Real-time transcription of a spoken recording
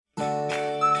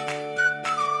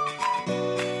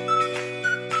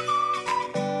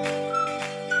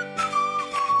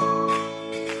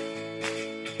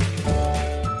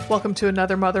Welcome to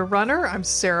Another Mother Runner. I'm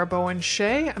Sarah Bowen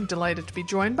Shea. I'm delighted to be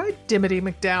joined by Dimity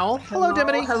McDowell. Hello,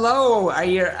 Dimity. Hello. Are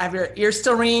your ears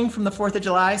still ringing from the 4th of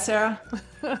July, Sarah?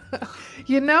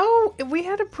 You know, we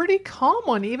had a pretty calm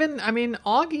one.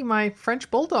 Augie, my French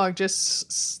bulldog,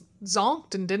 just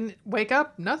zonked and didn't wake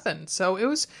up. Nothing. So it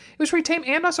was pretty tame.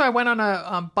 And also, I went on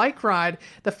a bike ride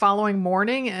the following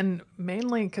morning, and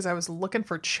mainly because I was looking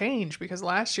for change. Because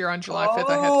last year on July 5th,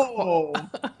 I had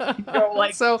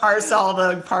parse all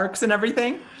the parks and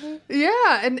everything.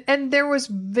 Yeah, and there was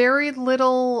very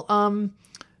little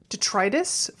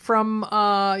detritus from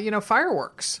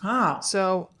fireworks. Oh.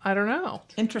 So I don't know.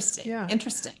 Interesting. Yeah.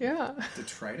 Interesting. Yeah.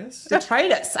 Detritus?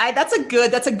 Detritus. That's a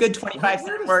good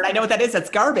 25-cent word. I know what that is.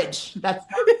 That's garbage.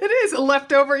 It is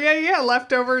leftover. Yeah.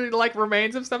 Leftover, like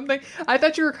remains of something. I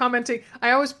thought you were commenting.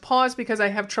 I always pause because I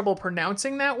have trouble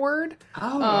pronouncing that word.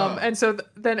 Oh. And so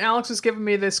then Alex was giving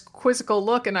me this quizzical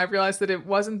look, and I realized that he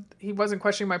wasn't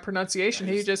questioning my pronunciation.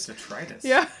 He just detritus.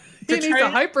 Yeah. He needs a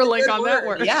hyperlink on that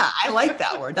word. Yeah, I like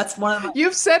that word. That's one of my...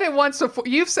 You've said it once before.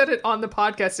 You've said it on the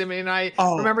podcast, Emily, and I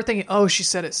remember thinking, "Oh, she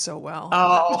said it so well."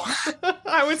 Oh,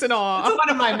 I was in awe. It's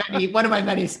one of my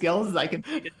many skills is I can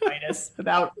say detritus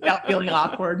without feeling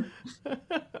awkward.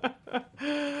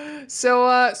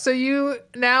 So you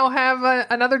now have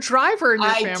another driver in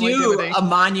your family. I do a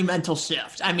monumental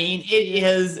shift. I mean, it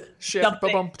is shift.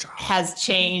 Something has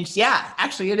changed. Yeah,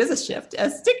 actually, it is a shift.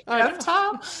 A stick shift,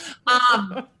 Tom.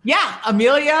 Yeah,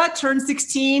 Amelia turned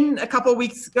 16 a couple of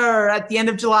weeks, or at the end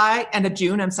of June,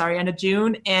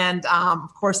 and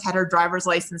of course had her driver's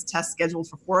license test scheduled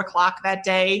for 4:00 that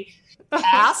day.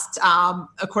 Passed.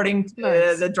 According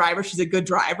to the driver, she's a good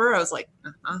driver. I was like,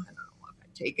 I don't know if I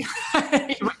take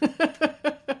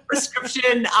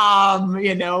prescription,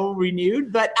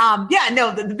 renewed. But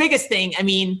the biggest thing,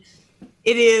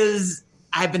 it is.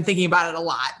 I've been thinking about it a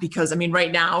lot because,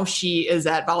 right now she is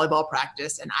at volleyball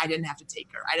practice and I didn't have to take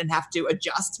her. I didn't have to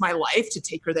adjust my life to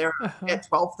take her there at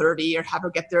 12:30 or have her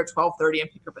get there at 12:30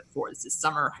 and pick her up at 4. This is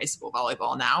summer high school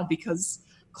volleyball now because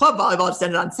club volleyball just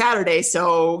ended on Saturday.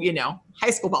 So, high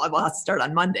school volleyball has to start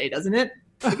on Monday, doesn't it?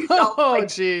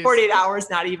 Geez. 48 hours,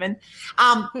 not even.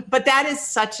 But that is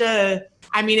such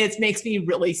it makes me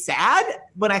really sad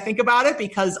when I think about it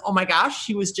because, oh my gosh,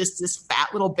 she was just this fat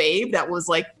little babe that was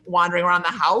like wandering around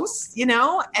the house, and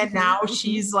now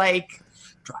she's like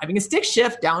driving a stick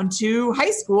shift down to high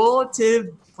school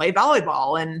to play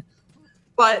volleyball.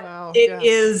 But it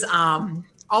is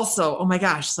also, oh my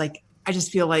gosh, like, I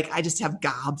just feel like I just have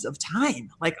gobs of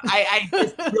time. Like I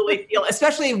just really feel,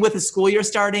 especially with the school year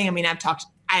starting. I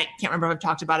can't remember if I've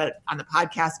talked about it on the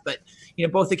podcast, but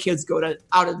both the kids go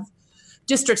out of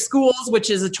district schools,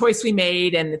 which is a choice we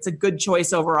made, and it's a good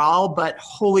choice overall. But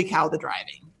holy cow, the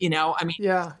driving! Yeah.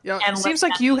 And seems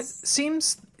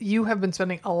you have been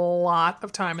spending a lot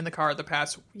of time in the car the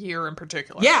past year in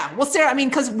particular. Yeah. Well, Sarah,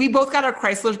 because we both got our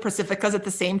Chrysler Pacificas at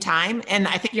the same time, and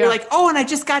I think you're like, oh, and I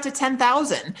just got to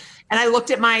 10,000, and I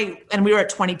looked at and we were at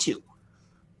 22.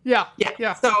 Yeah.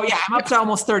 So I'm up to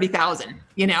almost 30,000.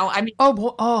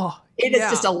 It is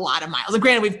just a lot of miles. And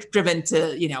granted, we've driven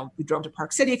to, we drove to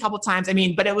Park City a couple of times.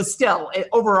 But it was still,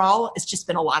 overall, it's just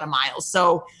been a lot of miles.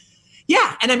 So,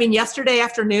 yeah. And yesterday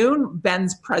afternoon,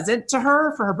 Ben's present to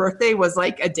her for her birthday was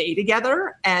like a day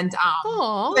together. And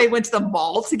they went to the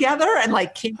mall together and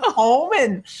like came home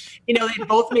and, they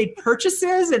both made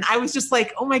purchases. And I was just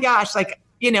like, oh my gosh, like,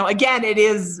 again, it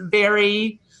is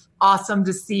very awesome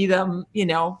to see them,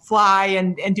 fly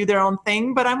and do their own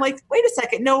thing. But I'm like, wait a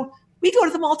second. No, we go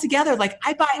to the mall together. Like,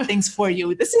 I buy things for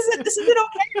you. This isn't okay,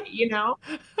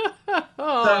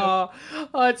 Oh,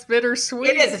 it's bittersweet.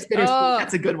 It is. It's bittersweet.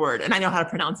 That's a good word. And I know how to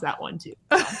pronounce that one too.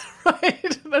 So.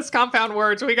 Right. That's compound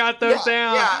words. We got those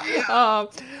down. Yeah.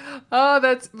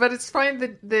 But it's funny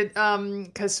that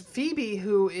because Phoebe,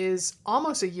 who is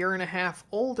almost a year and a half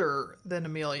older than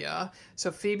Amelia,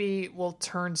 so Phoebe will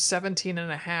turn 17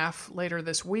 and a half later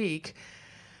this week.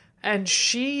 And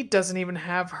she doesn't even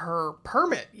have her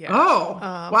permit yet. Oh,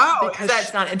 wow. Because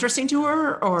that's not interesting to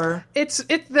her, or?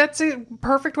 That's a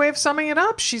perfect way of summing it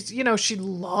up. She's, she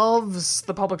loves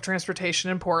the public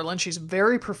transportation in Portland. She's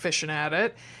very proficient at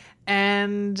it.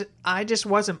 And I just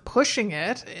wasn't pushing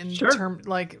it in terms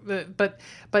but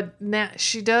now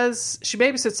she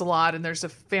babysits a lot, and there's a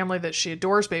family that she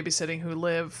adores babysitting who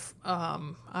live, I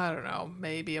don't know,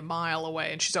 maybe a mile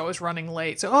away, and she's always running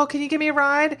late. So, can you give me a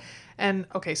ride? And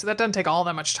okay, so that doesn't take all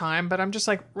that much time, but I'm just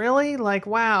like, really? Like,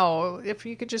 wow, if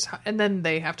you could just, and then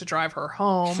they have to drive her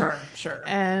home. Sure.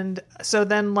 And so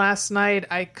then last night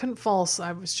I couldn't fall.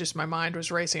 My mind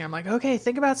was racing. I'm like, okay,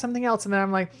 think about something else. And then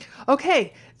I'm like,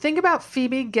 okay, think about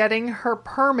Phoebe getting her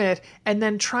permit and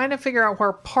then trying to figure out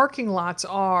where parking lots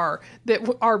are that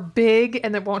are big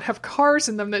and that won't have cars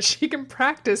in them that she can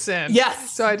practice in.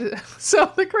 Yes. So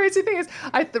the crazy thing is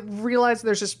I realized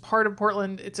there's this part of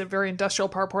Portland. It's a very industrial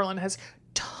part of Portland. Has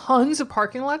tons of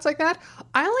parking lots like that.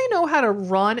 I only know how to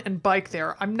run and bike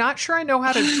there. I'm not sure I know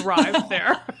how to drive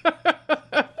there.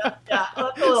 Yeah,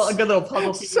 that's a good little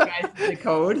puzzle for you guys to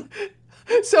decode.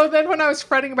 So then when I was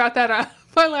fretting about that,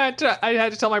 finally I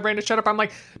had to tell my brain to shut up. I'm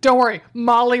like, don't worry,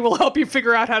 Molly will help you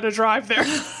figure out how to drive there.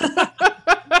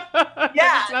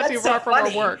 Yeah, it's not too far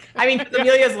from her work. I mean,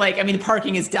 Amelia's like,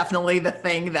 parking is definitely the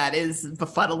thing that is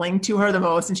befuddling to her the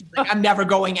most. And she's like, I'm never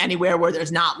going anywhere where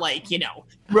there's not like,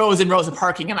 rows and rows of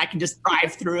parking and I can just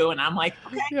drive through. And I'm like,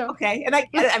 okay. And I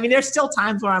get it. I mean, there's still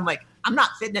times where I'm like, I'm not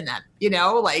fitting in that,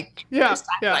 there's times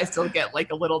I still get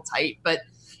like a little tight, but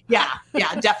yeah,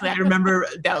 definitely. I remember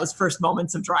those first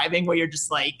moments of driving where you're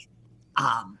just like,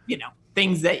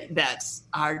 things that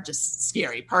are just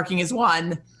scary. Parking is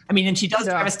one. I mean, and she does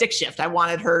drive a stick shift. I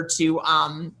wanted her to,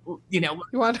 You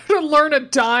want her to learn a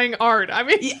dying art. I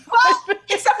mean, well,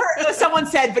 except for someone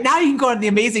said, but now you can go on the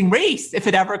Amazing Race if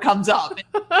it ever comes up.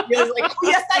 And I was like, oh,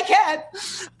 yes, I can.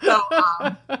 So,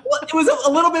 it was a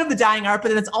little bit of the dying art, but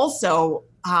then it's also,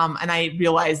 and I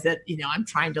realized that, I'm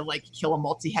trying to like kill a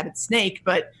multi-headed snake,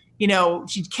 but,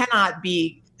 she cannot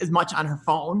be as much on her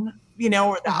phone,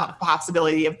 or the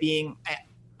possibility of being,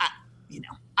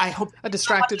 I hope a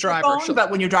distracted driver. But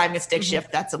when you're driving a stick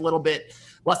shift, that's a little bit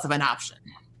less of an option.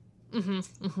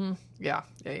 Yeah.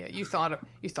 You thought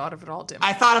of it all, Dim.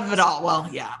 I thought of it all. Well,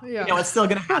 yeah. It's still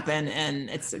going to happen, and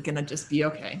it's going to just be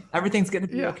okay. Everything's going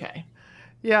to be okay.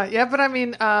 Yeah. But I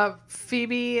mean,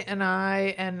 Phoebe and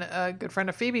I and a good friend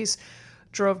of Phoebe's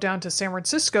drove down to San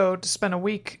Francisco to spend a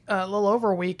week, a little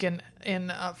over a week in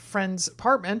a friend's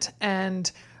apartment,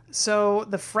 and so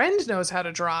the friend knows how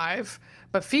to drive,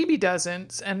 but Phoebe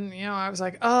doesn't. And, I was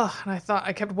like, oh, and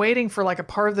I kept waiting for like a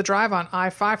part of the drive on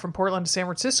I-5 from Portland to San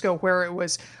Francisco where it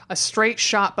was a straight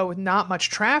shot, but with not much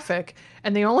traffic.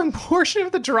 And the only portion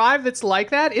of the drive that's like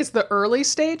that is the early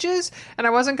stages. And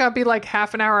I wasn't going to be like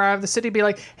half an hour out of the city, be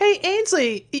like, hey,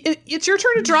 Ainsley, it's your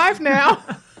turn to drive now.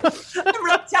 I'm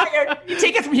really tired. You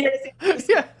take it from here.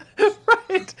 Yeah.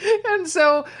 Right. And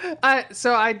so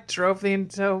I drove 10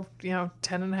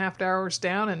 and a half hours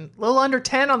down and a little under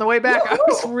 10 on the way back. Woo-hoo! I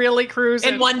was really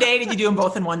cruising. In one day? Did you do them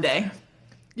both in one day?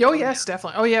 Oh, yes,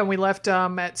 definitely. Oh, yeah. We left at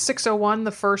 6:01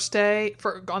 the first day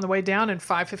on the way down and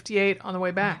 5:58 on the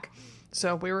way back.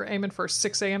 So we were aiming for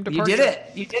 6 a.m. departure. You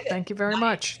did it. Thank you very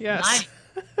much. Yes.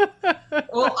 Nice.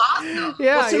 Well, awesome.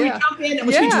 Yeah. Should we jump in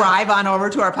and should we drive on over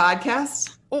to our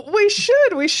podcast? We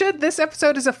should. This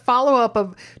episode is a follow-up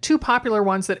of two popular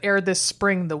ones that aired this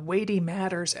spring, the Weighty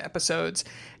Matters episodes.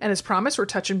 And as promised, we're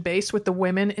touching base with the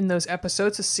women in those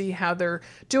episodes to see how they're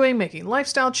doing, making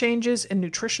lifestyle changes and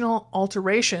nutritional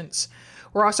alterations.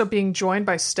 We're also being joined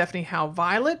by Stephanie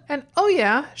Howe-Violet. And oh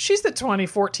yeah, she's the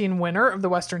 2014 winner of the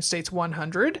Western States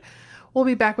 100. We'll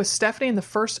be back with Stephanie and the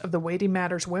first of the Weighty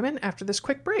Matters women after this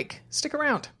quick break. Stick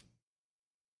around.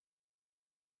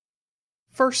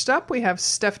 First up, we have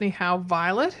Stephanie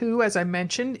Howe-Violet, who, as I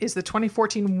mentioned, is the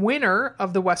 2014 winner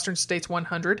of the Western States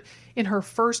 100 in her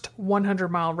first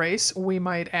 100-mile race, we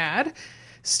might add.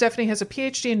 Stephanie has a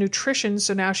PhD in nutrition,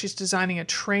 so now she's designing a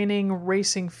training,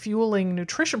 racing, fueling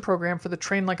nutrition program for the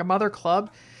Train Like a Mother Club.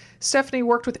 Stephanie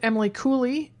worked with Emily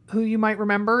Cooley, who you might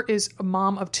remember is a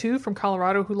mom of two from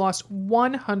Colorado who lost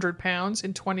 100 pounds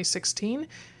in 2016.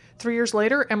 3 years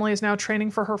later, Emily is now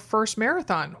training for her first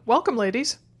marathon. Welcome,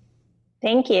 ladies.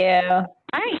 Thank you.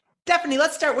 Hi. Stephanie,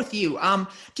 let's start with you. Do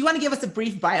you want to give us a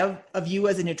brief bio of you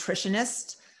as a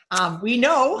nutritionist? We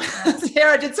know,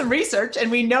 Sarah did some research,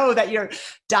 and we know that your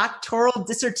doctoral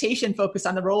dissertation focused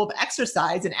on the role of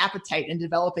exercise and appetite in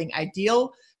developing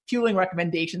ideal fueling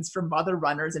recommendations for mother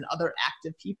runners and other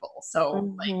active people.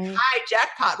 So hi,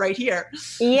 jackpot right here.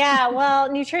 Yeah, well,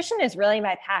 nutrition is really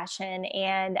my passion.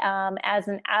 And as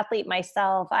an athlete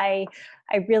myself, I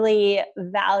really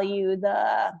value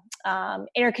the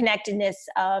interconnectedness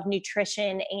of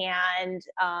nutrition and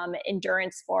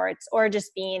endurance sports, or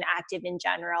just being active in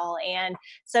general. And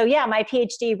so, yeah, my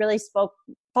PhD really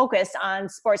focused on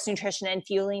sports nutrition and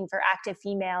fueling for active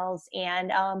females.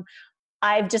 And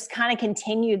I've just kind of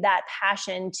continued that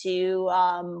passion to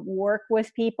work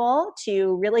with people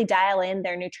to really dial in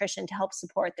their nutrition to help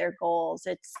support their goals.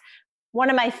 It's one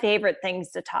of my favorite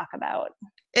things to talk about.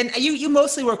 And you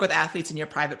mostly work with athletes in your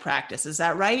private practice, is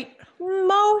that right?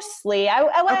 Mostly. I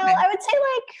would say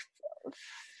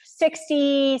like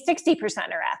 60%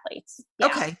 are athletes. Yeah.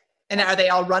 Okay. And are they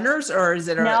all runners, or is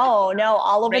it? No,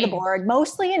 all over the board.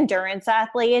 Mostly endurance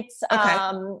athletes, Okay.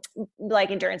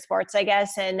 like endurance sports, I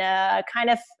guess, and kind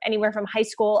of anywhere from high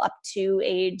school up to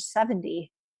age 70.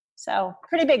 So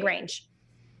pretty big range.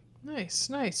 Nice.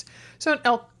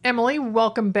 So, Emily,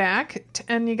 welcome back.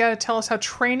 And you got to tell us how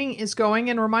training is going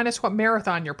and remind us what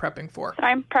marathon you're prepping for. So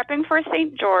I'm prepping for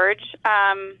St. George.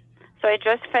 So I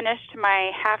just finished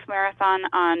my half marathon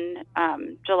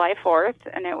on July 4th,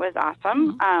 and it was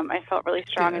awesome. I felt really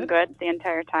strong and good the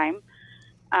entire time.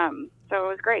 So it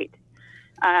was great.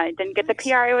 I didn't get the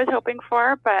PR I was hoping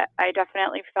for, but I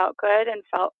definitely felt good and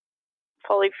felt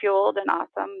fully fueled and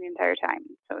awesome the entire time.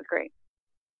 So it was great.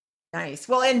 Nice.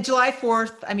 Well, and July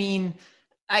 4th, I mean,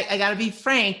 I got to be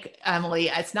frank, Emily,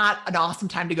 it's not an awesome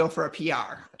time to go for a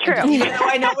PR. True.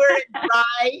 I know we're in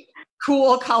dry,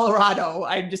 cool Colorado.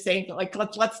 I'm just saying, like,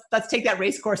 let's take that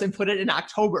race course and put it in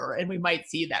October, and we might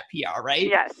see that PR, right?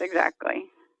 Yes, exactly.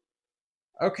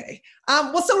 Okay.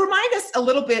 Well, so remind us a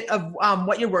little bit of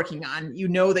what you're working on. We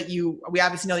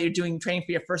obviously know that you're doing training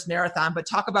for your first marathon, but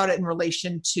talk about it in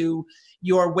relation to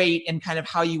your weight and kind of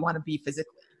how you want to be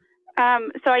physically.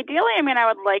 So ideally, I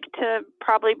would like to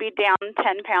probably be down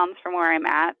 10 pounds from where I'm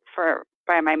at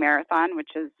by my marathon, which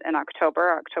is in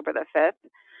October the 5th.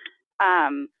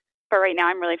 But right now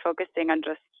I'm really focusing on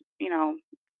just,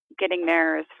 getting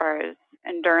there as far as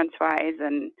endurance wise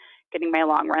and getting my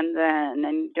long runs in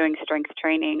and doing strength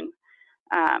training.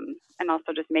 And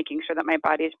also just making sure that my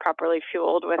body is properly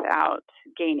fueled without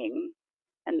gaining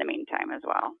in the meantime as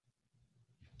well.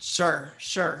 Sure.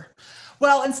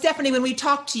 Well, and Stephanie, when we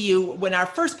talked to you, when our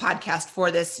first podcast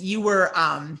for this, you were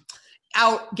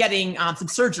out getting some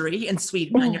surgery in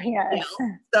Sweden on your Yes.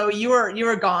 So you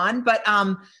were gone, but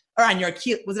or on your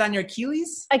Achilles, was it on your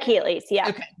Achilles? Achilles, yeah.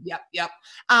 Okay, yep.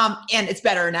 And it's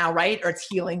better now, right? Or it's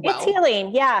healing well? It's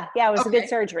healing, yeah. It was a good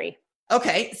surgery.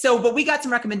 Okay, but we got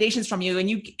some recommendations from you, and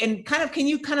can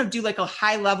you do like a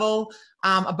high level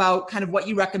about kind of what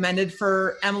you recommended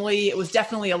for Emily? It was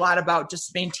definitely a lot about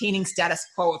just maintaining status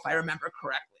quo, if I remember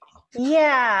correctly.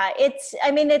 Yeah,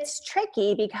 it's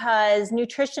tricky because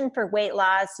nutrition for weight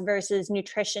loss versus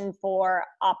nutrition for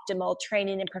optimal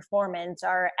training and performance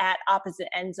are at opposite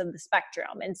ends of the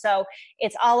spectrum. And so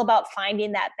it's all about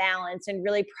finding that balance and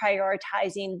really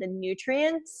prioritizing the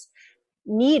nutrients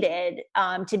needed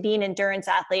to be an endurance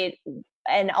athlete,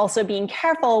 and also being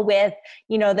careful with,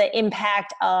 the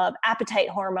impact of appetite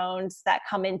hormones that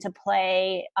come into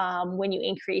play when you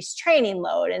increase training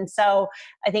load. And so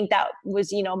I think that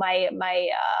was, my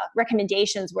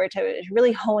recommendations were to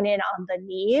really hone in on the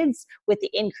needs with the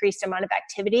increased amount of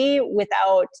activity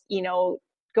without,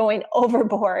 going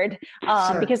overboard,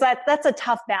 because that's a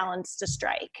tough balance to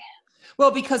strike.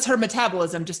 Well, because her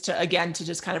metabolism, just to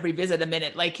kind of revisit a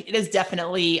minute, like it is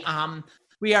definitely,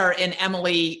 we are in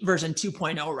Emily version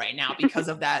 2.0 right now because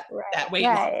of that, that weight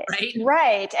loss, right?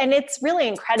 Right. And it's really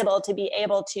incredible to be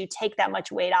able to take that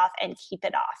much weight off and keep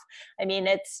it off.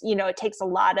 It's, it takes a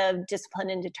lot of discipline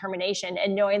and determination,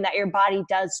 and knowing that your body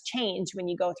does change when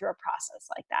you go through a process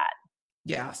like that.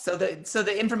 Yeah. So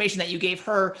the information that you gave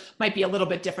her might be a little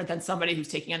bit different than somebody who's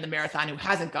taking on the marathon who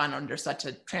hasn't gone under such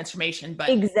a transformation, but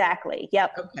exactly.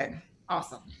 Yep. Okay.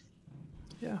 Awesome.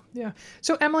 Yeah.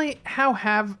 So Emily, how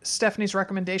have Stephanie's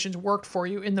recommendations worked for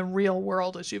you in the real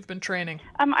world as you've been training?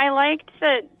 I liked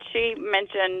that she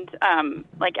mentioned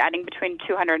like adding between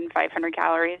 200 and 500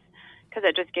 calories, because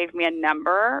it just gave me a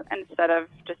number instead of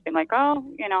just being like, oh,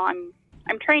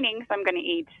 I'm training, so I'm going to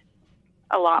eat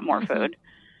a lot more food.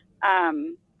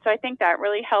 So I think that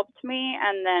really helped me.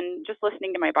 And then just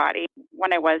listening to my body.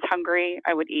 When I was hungry,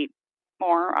 I would eat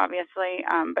more, obviously,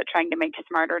 but trying to make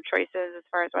smarter choices as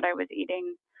far as what I was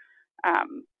eating.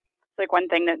 Like one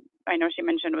thing that I know she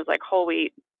mentioned was like whole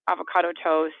wheat, avocado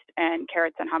toast, and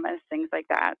carrots and hummus, things like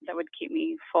that would keep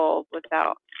me full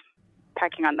without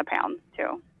packing on the pounds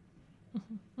too.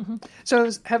 Mm-hmm.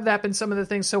 So have that been some of the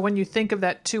things? So when you think of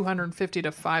that 250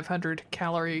 to 500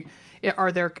 calorie,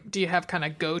 do you have kind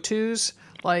of go-tos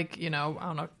like,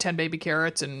 10 baby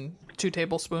carrots and 2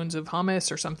 tablespoons of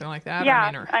hummus or something like that?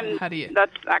 Yeah, how do you?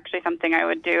 That's actually something I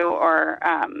would do. Or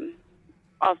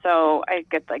also I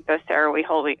get like the CeraWheat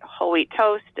whole wheat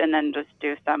toast, and then just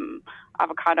do some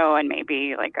avocado and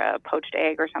maybe like a poached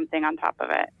egg or something on top of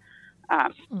it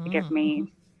to give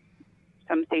me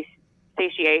some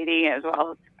satiety as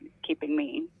well as keeping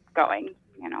me going.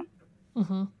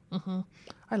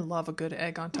 I love a good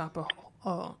egg on top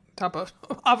top of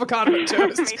avocado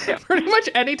toast. Pretty much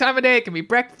any time of day. It can be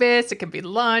breakfast. It can be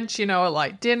lunch, a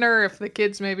light dinner. If the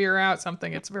kids maybe are out,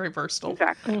 something. It's very versatile.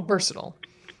 Exactly. Versatile.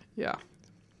 Yeah.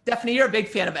 Stephanie, you're a big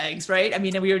fan of eggs, right? I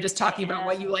mean, we were just talking about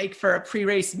what you like for a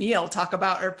pre-race meal. Talk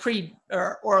about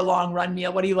or a long run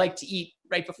meal. What do you like to eat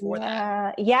right before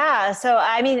that? Yeah. So,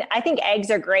 I mean, I think eggs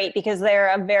are great because they're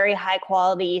a very high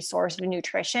quality source of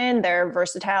nutrition. They're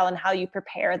versatile in how you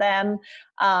prepare them.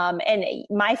 And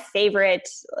my favorite,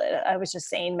 I was just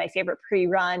saying, my favorite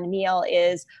pre-run meal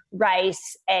is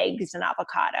rice, eggs, and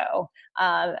avocado.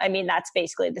 I mean, that's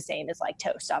basically the same as like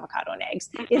toast, avocado, and eggs.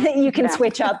 You can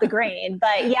switch out the grain,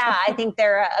 but yeah, I think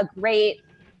they're a great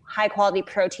high quality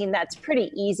protein that's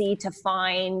pretty easy to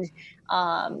find,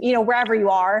 wherever you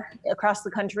are across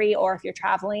the country, or if you're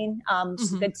traveling,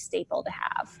 just a good staple to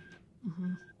have.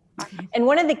 And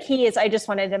one of the keys I just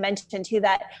wanted to mention too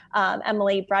that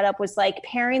Emily brought up was like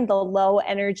pairing the low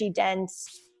energy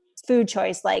dense food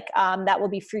choice, like that will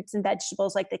be fruits and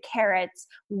vegetables like the carrots,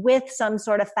 with some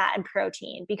sort of fat and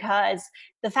protein, because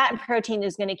the fat and protein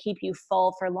is going to keep you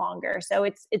full for longer. So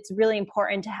it's really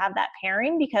important to have that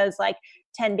pairing, because like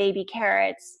 10 baby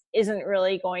carrots isn't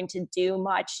really going to do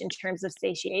much in terms of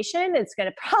satiation. It's going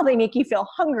to probably make you feel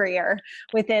hungrier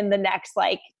within the next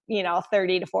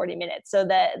 30 to 40 minutes. So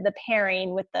the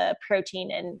pairing with the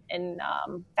protein and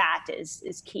fat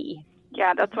is key.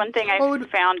 Yeah, that's one thing I've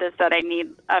found is that I need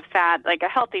a fat, like a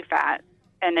healthy fat,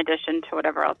 in addition to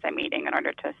whatever else I'm eating in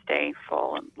order to stay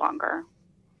full longer.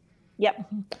 Yep.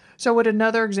 So would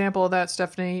another example of that,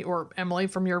 Stephanie or Emily,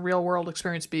 from your real world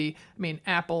experience be,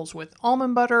 apples with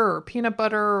almond butter or peanut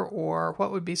butter, or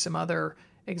what would be some other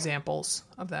examples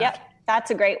of that? Yep, that's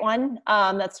a great one.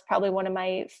 That's probably one of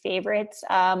my favorites.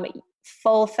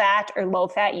 Full fat or low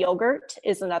fat yogurt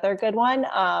is another good one,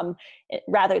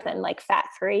 rather than like fat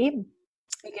free.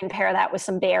 You can pair that with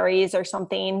some berries or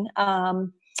something.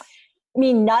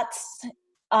 Nuts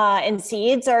and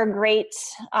seeds are a great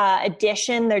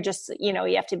addition. They're just, you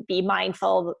have to be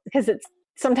mindful because it's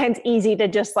sometimes easy to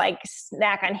just like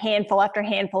snack on handful after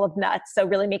handful of nuts. So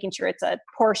really making sure it's a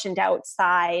portioned out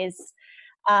size.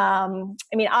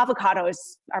 Avocados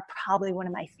are probably one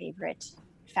of my favorite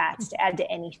fats to add to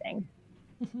anything.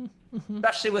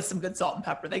 Especially with some good salt and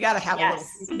pepper. They got to have a little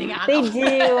seasoning on them. They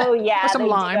do, or some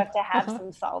lime. Do have to have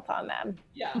some salt on them.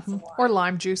 Yeah. Or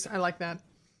lime juice. I like that.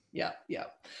 Yeah.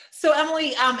 So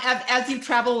Emily, as you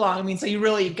travel along, so you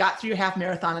really got through your half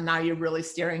marathon, and now you're really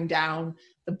staring down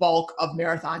the bulk of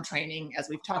marathon training, as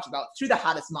we've talked about, through the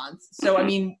hottest months. So,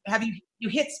 have you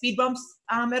hit speed bumps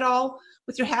at all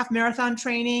with your half marathon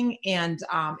training? And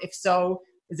if so,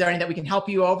 is there anything that we can help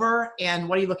you over? And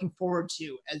what are you looking forward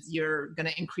to as you're going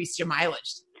to increase your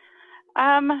mileage?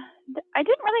 I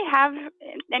didn't really have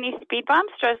any speed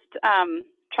bumps, just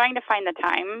trying to find the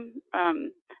time,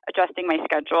 adjusting my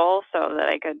schedule so that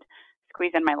I could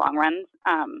squeeze in my long runs.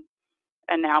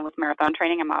 And now with marathon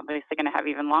training, I'm obviously going to have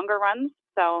even longer runs.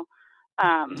 So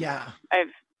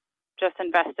I've just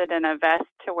invested in a vest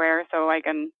to wear so I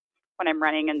can, when I'm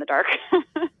running in the dark.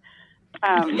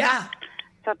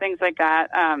 So things like that.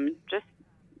 Just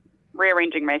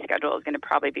rearranging my schedule is going to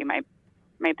probably be my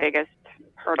biggest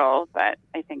hurdle, but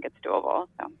I think it's doable.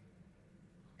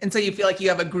 And so you feel like you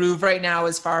have a groove right now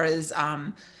as far as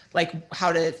like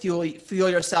how to fuel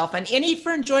yourself and eat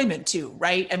for enjoyment too,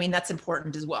 right? That's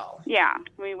important as well. Yeah,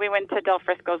 we went to Del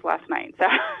Frisco's last night, so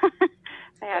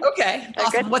I had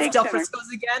awesome. What's Del Frisco's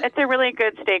again? It's a really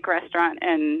good steak restaurant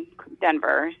in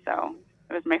Denver. So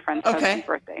it was my friend's husband's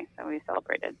birthday, so we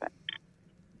celebrated. But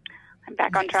I'm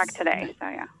back on track today, so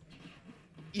yeah.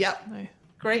 Yep. Nice.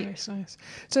 Great. Nice.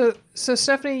 So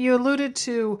Stephanie, you alluded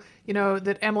to,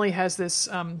 that Emily has this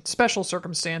special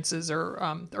circumstances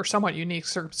or somewhat unique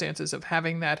circumstances of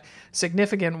having that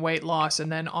significant weight loss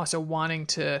and then also wanting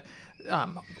to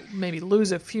maybe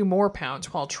lose a few more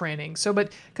pounds while training. So,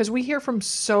 but because we hear from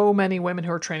so many women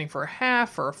who are training for a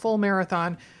half or a full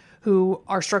marathon who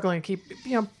are struggling to keep,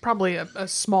 probably a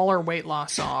smaller weight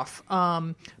loss off.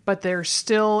 But there's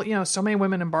still, so many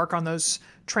women embark on those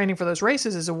training for those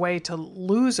races as a way to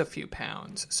lose a few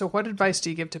pounds. So what advice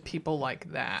do you give to people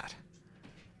like that?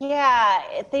 Yeah,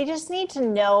 they just need to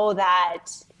know that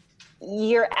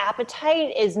your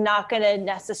appetite is not going to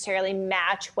necessarily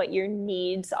match what your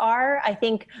needs are. I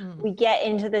think we get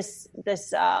into this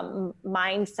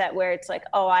mindset where it's like,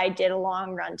 oh, I did a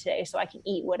long run today, so I can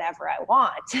eat whatever I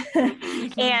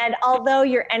want. And although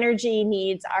your energy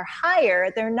needs are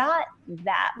higher, they're not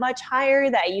that much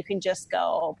higher that you can just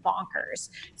go bonkers.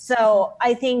 So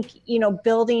I think,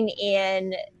 building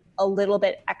in a little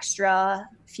bit extra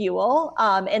fuel,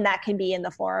 and that can be in the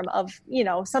form of,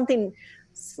 something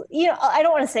I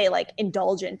don't want to say like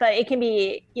indulgent, but it can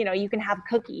be, you can have a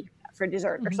cookie for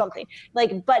dessert or something,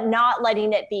 like, but not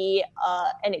letting it be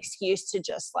an excuse to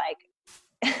just like,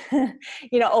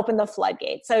 open the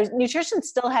floodgates. So nutrition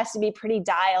still has to be pretty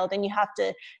dialed, and you have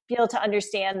to be able to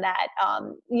understand that,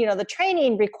 the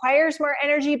training requires more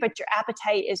energy, but your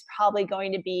appetite is probably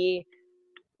going to be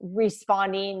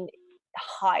responding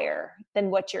higher than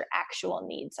what your actual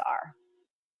needs are.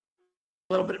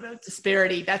 A little bit of a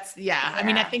disparity. I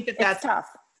mean, I think that's tough.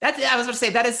 I was going to say,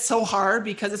 that is so hard,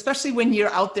 because especially when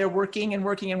you're out there working,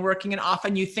 and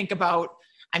often you think about,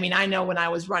 I mean, I know when I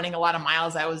was running a lot of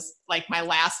miles, I was like, my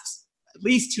last at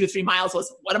least 2 to 3 miles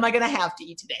was, what am I going to have to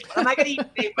eat today? What am I going to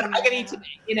eat today? What am I going to eat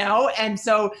today? And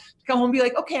so to come home and be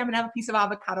like, okay, I'm going to have a piece of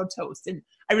avocado toast. And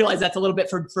I realize that's a little bit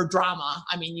for drama.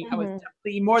 I mean, I was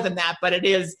definitely more than that, but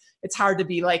it's hard to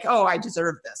be like, oh, I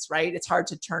deserve this, right? It's hard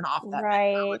to turn off that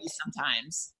mentality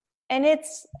sometimes. And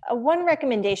it's one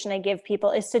recommendation I give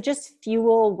people is to just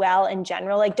fuel well in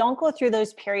general. Like, don't go through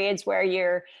those periods where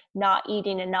you're not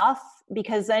eating enough,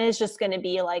 because then it's just going to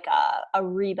be like a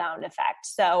rebound effect.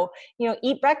 So,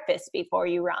 eat breakfast before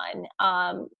you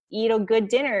run, eat a good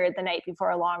dinner the night before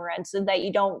a long run, so that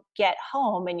you don't get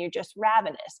home and you're just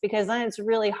ravenous, because then it's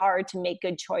really hard to make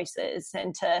good choices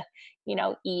and to,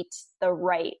 eat the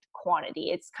right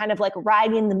quantity. It's kind of like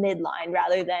riding the midline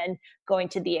rather than going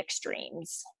to the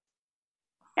extremes.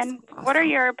 And what are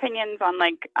your opinions on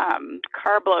like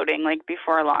carb loading, like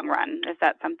before a long run? Is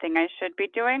that something I should be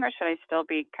doing, or should I still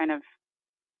be kind of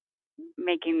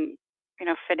making,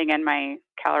 fitting in my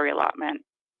calorie allotment?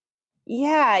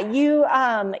 Yeah, you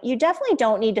definitely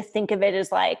don't need to think of it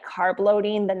as like carb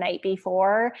loading the night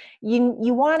before.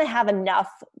 You want to have enough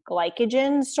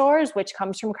glycogen stores, which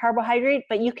comes from carbohydrate,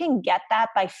 but you can get that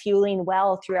by fueling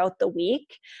well throughout the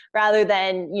week, rather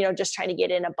than, just trying to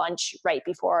get in a bunch right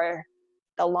before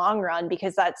the long run,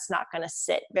 because that's not going to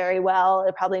sit very well.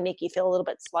 It'll probably make you feel a little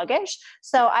bit sluggish.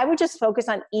 So I would just focus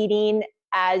on eating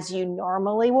as you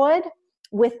normally would,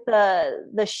 with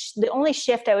the only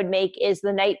shift I would make is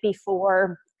the night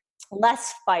before,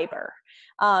 less fiber,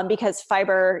 because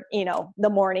fiber, the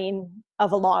morning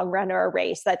of a long run or a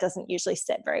race, that doesn't usually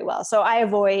sit very well. So I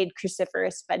avoid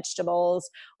cruciferous vegetables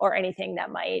or anything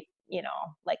that might,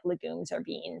 like legumes or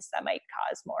beans that might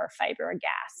cause more fiber or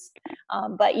gas.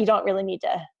 But you don't really need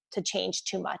to change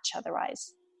too much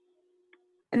otherwise.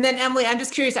 And then Emily, I'm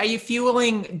just curious, are you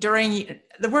fueling during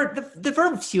the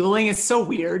verb fueling is so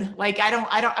weird. Like,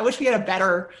 I wish we had a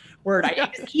better word. I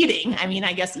guess eating. I mean,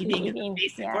 I guess eating is the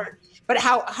basic word. But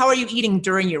how are you eating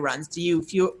during your runs? Do you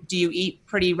eat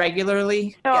pretty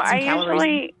regularly? So I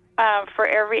usually, for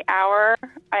every hour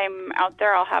I'm out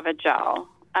there, I'll have a gel.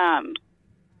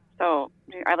 So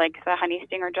I like the Honey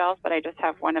Stinger gels, but I just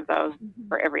have one of those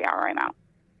for every hour I'm out.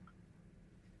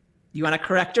 You want to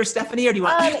correct her, Stephanie, or do you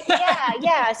want?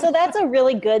 Yeah. So that's a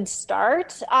really good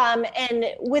start. And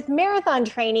with marathon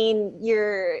training,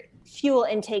 your fuel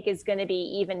intake is going to be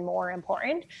even more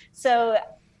important. So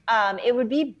it would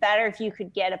be better if you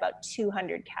could get about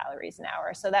 200 calories an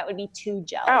hour. So that would be 2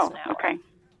 gels an hour. Oh, okay.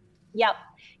 Yep.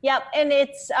 And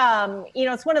it's,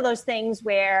 it's one of those things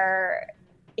where,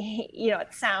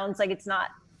 it sounds like it's not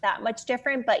that much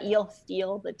different, but you'll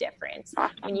feel the difference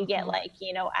when you get like,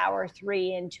 hour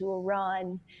 3 into a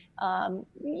run.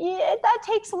 That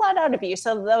takes a lot out of you.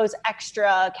 So those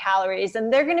extra calories,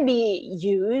 and they're going to be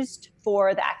used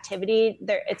for the activity.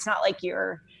 It's not like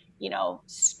you're,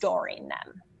 storing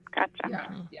them.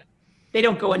 Gotcha. Yeah. They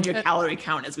don't go into your calorie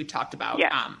count, as we talked about.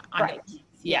 Yeah. Right.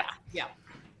 Yeah.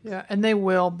 Yeah, and they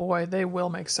will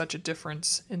make such a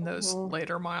difference in those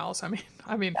later miles. I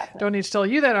mean, Definitely. Don't need to tell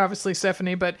you that, obviously,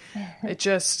 Stephanie, but it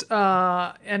just,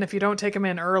 and if you don't take them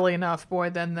in early enough,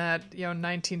 boy, then that,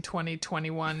 19, 20,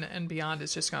 21 and beyond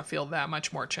is just going to feel that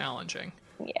much more challenging.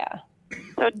 Yeah.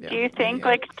 So do you think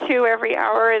like 2 every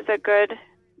hour is a good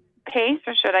pace,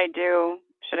 or should I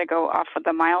go off of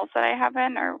the miles that I have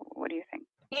in, or what do you think?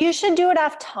 You should do it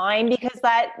off time, because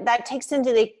that takes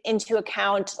into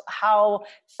account how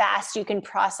fast you can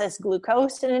process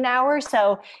glucose in an hour.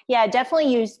 So yeah,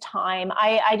 definitely use time.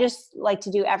 I just like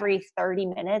to do every 30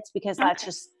 minutes because that's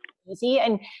just easy.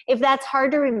 And if that's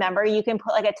hard to remember, you can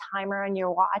put like a timer on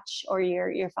your watch or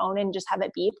your phone and just have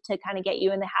it beep to kind of get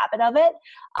you in the habit of it.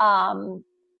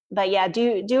 But yeah,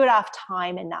 do it off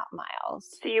time and not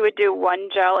miles. So you would do 1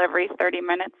 gel every 30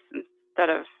 minutes instead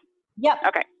of? Yep.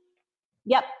 Okay.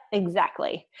 Yep,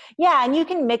 exactly. Yeah, and you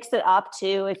can mix it up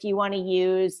too if you want to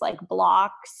use like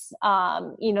blocks.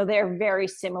 They're very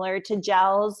similar to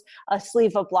gels. A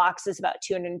sleeve of blocks is about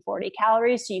 240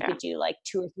 calories, so you could do like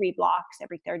 2 or 3 blocks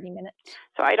every 30 minutes.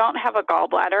 So I don't have a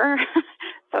gallbladder,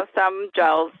 so some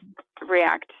gels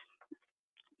react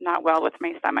not well with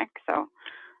my stomach. So,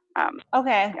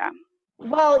 Okay. yeah.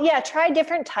 Well, yeah, try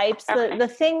different types. Okay. The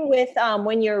thing with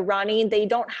when you're running, they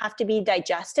don't have to be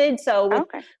digested. So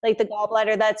with like the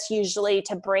gallbladder, that's usually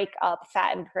to break up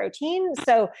fat and protein.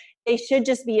 So they should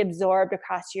just be absorbed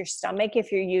across your stomach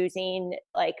if you're using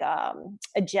like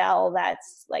a gel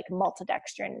that's like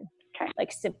maltodextrin,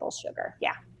 like simple sugar.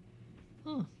 Yeah.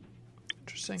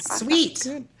 Interesting. Sweet.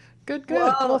 Good.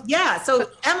 Well, yeah.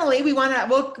 So Emily, we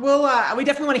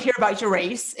definitely want to hear about your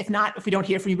race. If we don't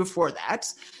hear from you before that.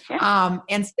 Yeah.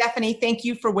 And Stephanie, thank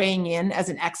you for weighing in as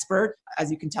an expert. As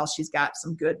you can tell, she's got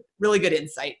some really good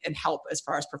insight and help as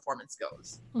far as performance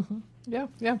goes. Mm-hmm.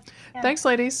 Yeah. Thanks,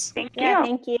 ladies. Thank you. Yeah,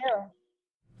 thank you.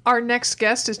 Our next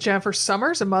guest is Jennifer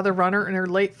Summers, a mother runner in her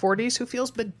late 40s who feels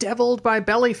bedeviled by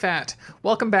belly fat.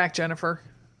 Welcome back, Jennifer.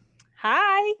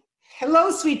 Hi.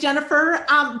 Hello, sweet Jennifer.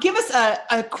 Give us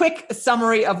a quick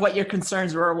summary of what your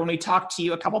concerns were when we talked to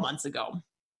you a couple months ago.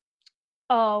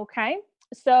 Okay.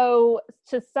 So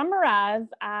to summarize,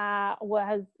 I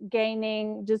was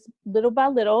gaining just little by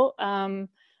little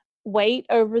weight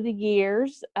over the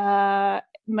years,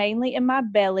 mainly in my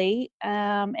belly.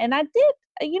 And I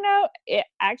did,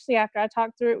 actually, after I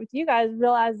talked through it with you guys,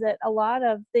 realized that a lot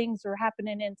of things were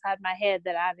happening inside my head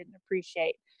that I didn't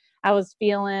appreciate. I was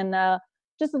feeling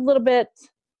just a little bit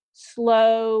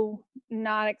slow,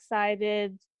 not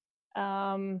excited.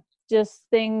 Just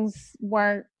things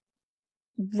weren't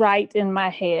right in my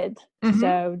head. Mm-hmm.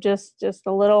 So just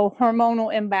a little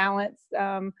hormonal imbalance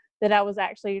that I was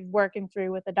actually working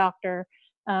through with a doctor,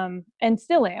 and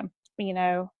still am,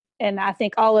 and I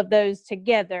think all of those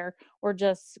together were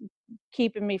just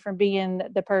keeping me from being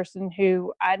the person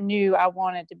who I knew I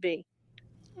wanted to be.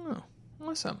 Oh,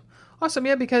 awesome.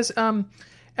 Yeah, because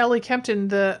Ellie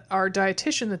Kempton, our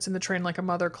dietitian that's in the Train Like a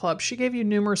Mother Club, she gave you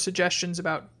numerous suggestions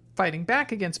about fighting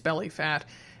back against belly fat.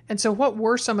 And so what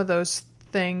were some of those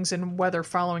things and whether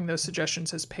following those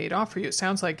suggestions has paid off for you? It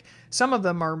sounds like some of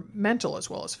them are mental as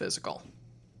well as physical.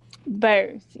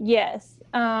 Both, yes.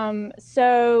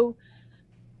 So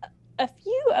a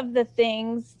few of the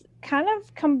things kind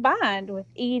of combined with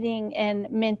eating and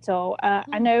mental.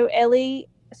 I know Ellie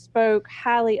spoke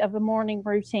highly of a morning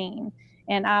routine,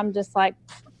 and I'm just like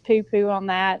poo-poo on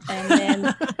that. And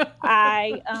then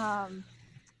I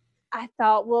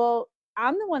thought, well,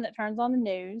 I'm the one that turns on the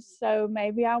news, so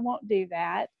maybe I won't do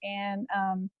that. And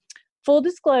full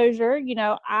disclosure,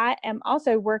 I am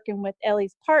also working with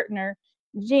Ellie's partner,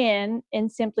 Jen, in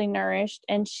Simply Nourished,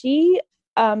 and she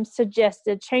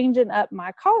suggested changing up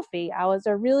my coffee. I was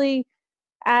a really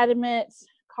adamant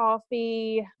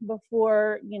coffee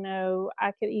before,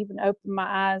 I could even open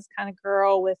my eyes kind of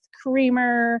girl with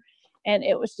creamer, and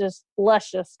it was just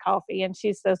luscious coffee. And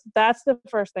she says, that's the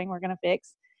first thing we're going to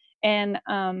fix. And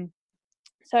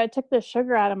so I took the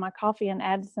sugar out of my coffee and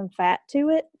added some fat to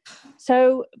it.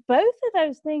 So both of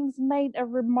those things made a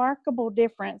remarkable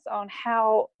difference on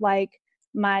how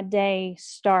my day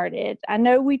started. I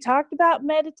know we talked about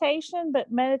meditation,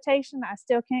 but meditation, I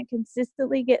still can't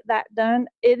consistently get that done.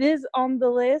 It is on the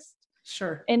list.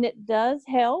 Sure. And it does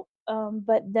help.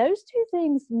 But those two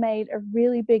things made a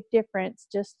really big difference.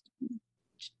 Just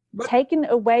taking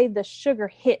away the sugar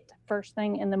hit first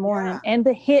thing in the morning and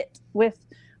the hit with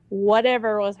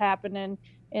whatever was happening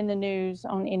in the news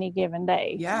on any given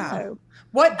day. Yeah. So,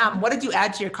 what did you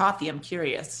add to your coffee? I'm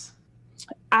curious.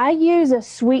 I use a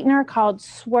sweetener called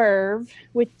Swerve,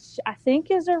 which I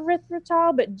think is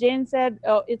erythritol, but Jen said,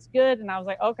 oh, it's good. And I was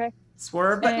like, okay.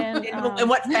 Swerve. And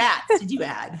what fats did you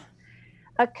add?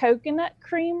 A coconut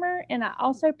creamer, and I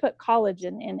also put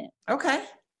collagen in it. Okay.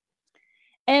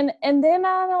 And then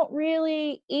I don't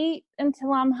really eat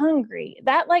until I'm hungry.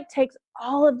 That takes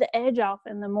all of the edge off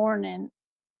in the morning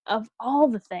of all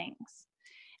the things.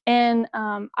 And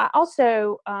I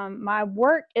also, my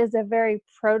work is a very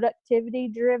productivity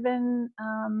driven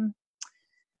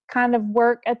kind of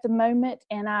work at the moment.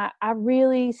 And I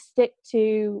really stick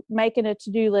to making a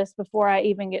to-do list before I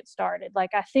even get started.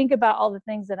 I think about all the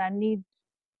things that I need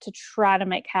to try to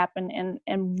make happen,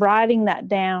 and writing that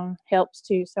down helps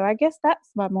too. So I guess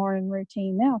that's my morning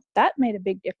routine now. That made a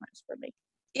big difference for me.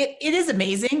 It is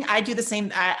amazing. I do the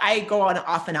same. I go on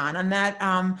off and on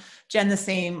that. Jen, the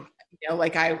same.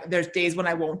 There's days when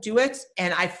I won't do it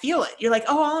and I feel it. You're like,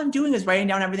 oh, all I'm doing is writing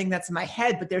down everything that's in my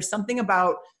head. But there's something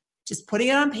about just putting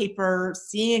it on paper,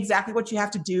 seeing exactly what you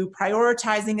have to do,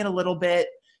 prioritizing it a little bit,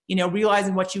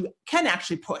 realizing what you can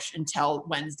actually push until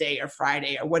Wednesday or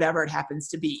Friday or whatever it happens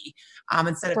to be.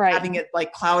 Instead of having it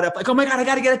cloud up, oh my God, I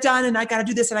got to get it done and I got to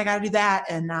do this and I got to do that.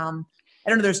 And I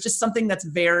don't know, there's just something that's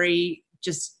very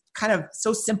just kind of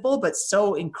so simple, but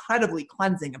so incredibly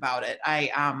cleansing about it.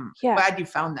 Glad you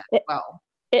found that as well.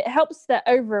 It helps the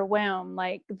overwhelm,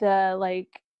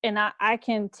 and I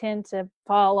can tend to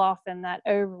fall off in that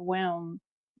overwhelm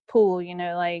pool,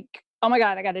 like, oh my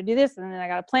God, I got to do this. And then I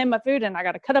got to plan my food, and I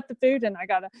got to cut up the food, and I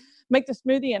got to make the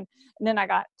smoothie. And then I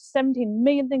got 17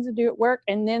 million things to do at work.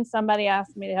 And then somebody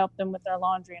asked me to help them with their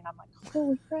laundry. And I'm like,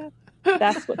 holy crap.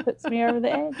 That's what puts me over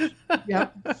the edge.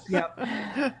 Yep.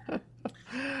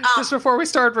 Just before we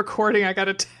started recording, I got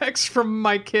a text from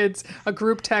my kids, a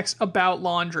group text about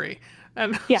laundry.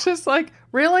 And it's just like,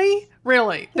 really?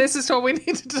 This is what we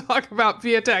need to talk about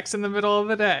via text in the middle of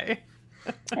the day.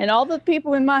 And all the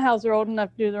people in my house are old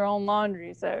enough to do their own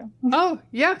laundry, so. Oh,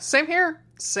 yeah, same here.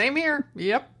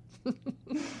 Yep.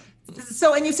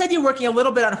 So, and you said you're working a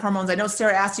little bit on hormones. I know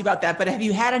Sarah asked you about that, but have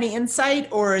you had any insight,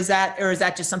 or is that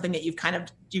just something that you've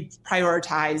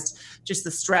prioritized, just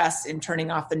the stress in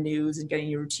turning off the news and getting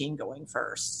your routine going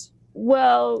first?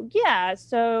 Well, yeah.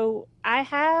 So I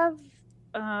have,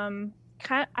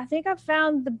 I think I've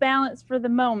found the balance for the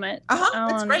moment.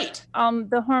 That's great.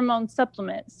 The hormone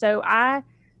supplement. So I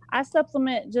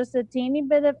supplement just a teeny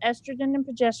bit of estrogen and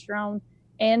progesterone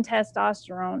and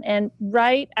testosterone. And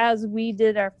right as we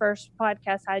did our first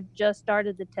podcast, I just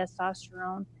started the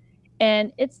testosterone,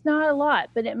 and it's not a lot,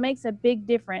 but it makes a big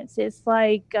difference. It's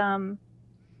like,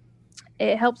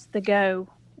 it helps the go,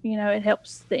 it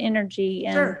helps the energy,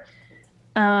 and,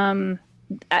 sure.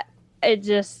 It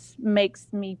just makes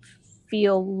me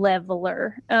feel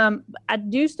leveler. I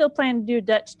do still plan to do a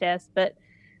Dutch test, but,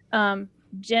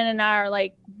 Jen and I are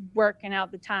like working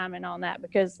out the timing on that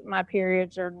because my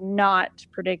periods are not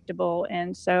predictable.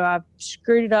 And so I've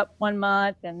screwed it up 1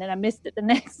 month and then I missed it the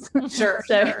next. Sure.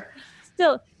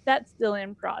 That's still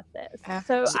in process.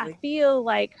 Absolutely. So I feel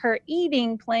like her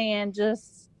eating plan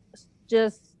just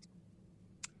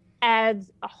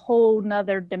adds a whole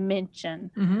nother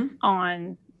dimension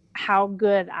on how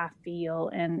good I feel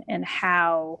and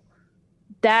how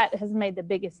that has made the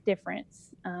biggest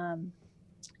difference.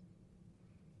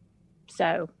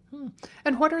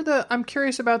 And what are I'm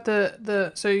curious about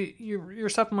so you're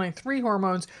supplementing 3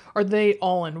 hormones. Are they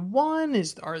all in one?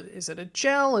 Is it a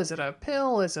gel? Is it a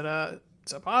pill? Is it a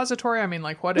suppository? I mean,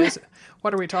 like, what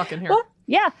are we talking here? Well,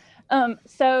 yeah.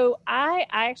 So I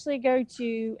actually go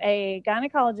to a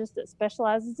gynecologist that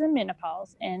specializes in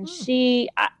menopause, and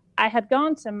I had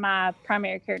gone to my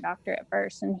primary care doctor at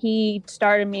first, and he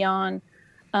started me on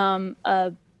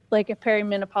a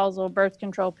perimenopausal birth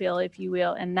control pill, if you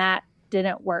will, and that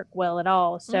didn't work well at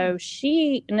all. So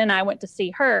and then I went to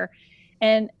see her,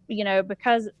 and,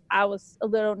 because I was a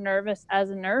little nervous as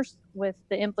a nurse with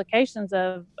the implications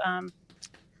of,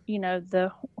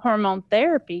 the hormone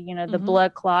therapy, the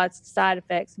blood clots, side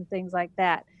effects and things like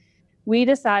that, we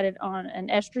decided on an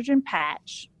estrogen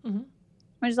patch,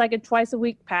 which is like a twice a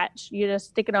week patch. You just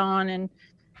stick it on, and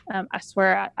I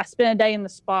swear I spent a day in the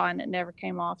spa and it never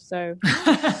came off. So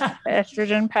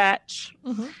estrogen patch.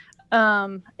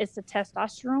 It's a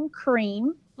testosterone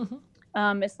cream.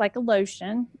 It's like a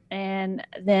lotion, and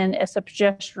then it's a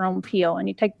progesterone pill, and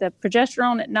you take the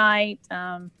progesterone at night.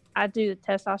 I do the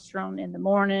testosterone in the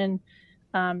morning,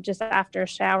 just after a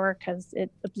shower, because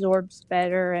it absorbs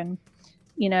better. And,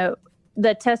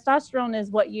 the testosterone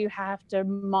is what you have to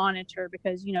monitor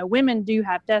because, women do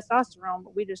have testosterone,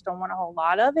 but we just don't want a whole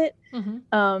lot of it.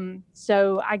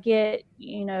 So I get,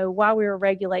 while we were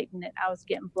regulating it, I was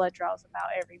getting blood draws about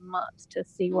every month to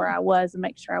see where I was and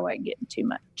make sure I wasn't getting too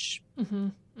much.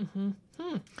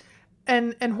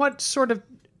 And what sort of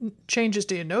changes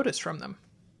do you notice from them?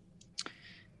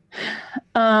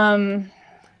 And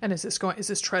is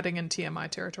this treading in TMI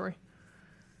territory?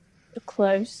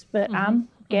 Close, but I'm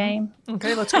game.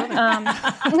 Okay, let's go then.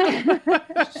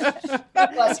 God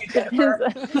bless you,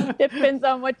 Jennifer. Depends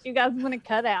on what you guys want to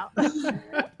cut out.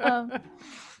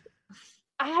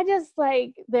 I just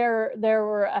there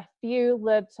were a few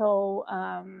little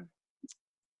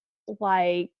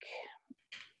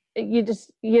you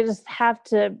just have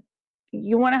to.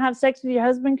 You want to have sex with your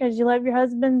husband because you love your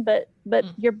husband, but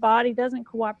your body doesn't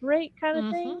cooperate, kind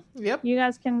of thing. Yep. You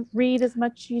guys can read as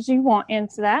much as you want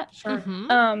into that. Sure.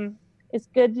 It's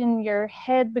good in your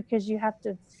head because you have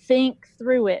to think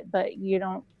through it, but you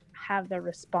don't have the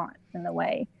response in the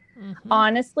way.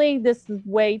 Honestly, this is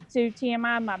way too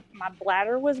TMI. My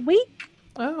bladder was weak.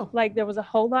 Oh. There was a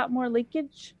whole lot more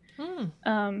leakage.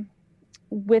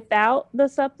 Without the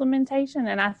supplementation,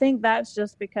 and I think that's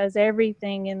just because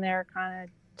everything in there kind of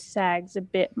sags a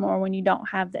bit more when you don't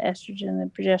have the estrogen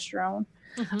and progesterone.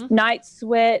 Night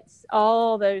sweats,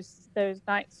 all those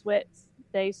night sweats,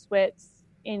 day sweats,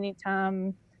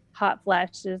 anytime hot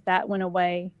flashes, that went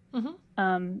away.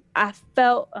 I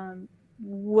felt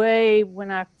way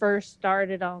when I first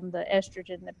started on the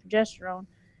estrogen, the progesterone,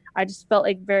 I just felt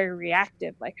like very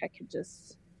reactive. Like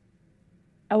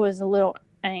I was a little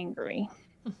angry.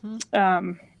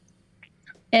 And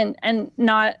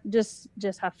not just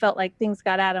I felt like things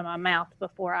got out of my mouth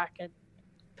before I could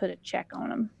put a check on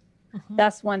them.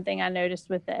 That's one thing I noticed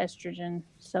with the estrogen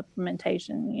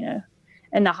supplementation,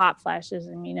 and the hot flashes,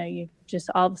 and you just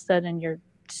all of a sudden you're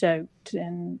soaked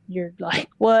and you're like,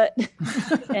 what?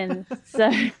 And so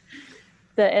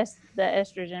the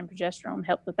estrogen and progesterone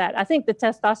helped with that. I think the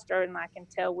testosterone, I can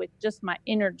tell with just my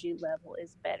energy level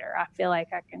is better. I feel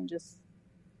like I can just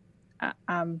I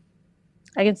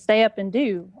can stay up and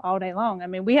do all day long. I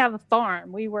mean, we have a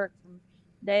farm. We work from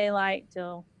daylight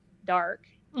till dark,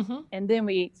 and then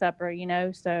we eat supper,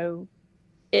 so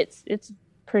it's a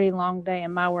pretty long day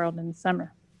in my world in the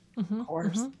summer. Of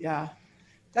course. Yeah.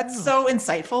 That's so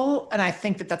insightful. And I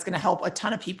think that that's going to help a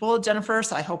ton of people, Jennifer.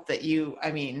 So I hope that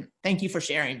thank you for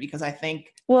sharing, because I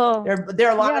think there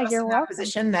are a lot of us in that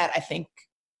position that I think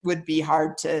would be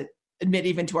hard to admit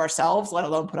even to ourselves, let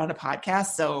alone put on a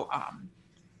podcast. So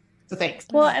thanks.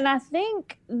 Well, and I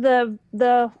think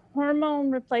the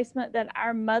hormone replacement that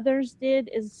our mothers did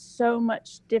is so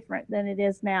much different than it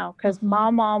is now, because my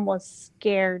mom was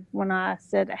scared when I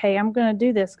said, hey, I'm going to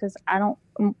do this because I don't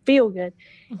feel good.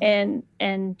 And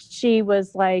she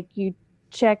was like, you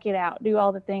check it out, do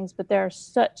all the things, but there are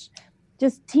such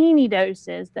just teeny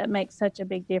doses that make such a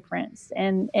big difference.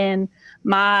 And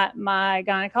my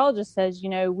gynecologist says,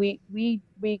 we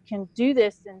can do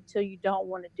this until you don't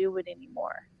want to do it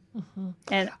anymore.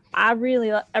 And I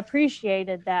really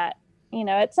appreciated that.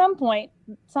 At some point,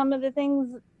 some of the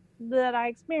things that I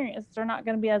experienced are not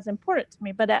going to be as important to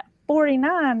me. But at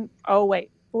 48.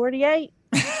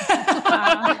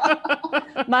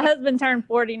 My husband turned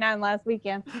 49 last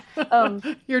weekend.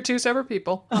 You're two separate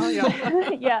people. Oh, yeah.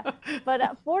 Yeah. But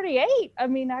at 48, I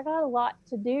mean, I got a lot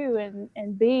to do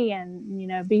and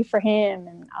be for him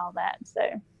and all that. So.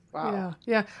 Wow.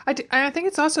 Yeah. I think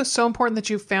it's also so important that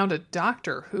you found a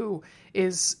doctor who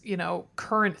is,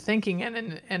 current thinking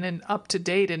and up to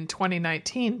date in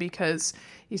 2019, because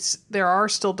there are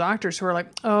still doctors who are like,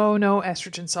 oh, no,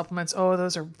 estrogen supplements. Oh,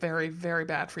 those are very, very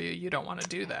bad for you. You don't want to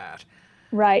do that.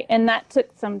 Right. And that took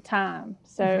some time.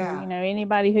 So,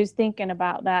 anybody who's thinking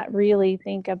about that, really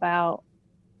think about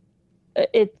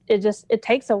it. It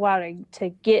takes a while to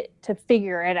get to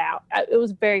figure it out. It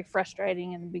was very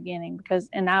frustrating in the beginning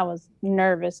and I was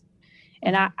nervous,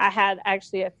 and I had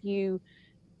actually I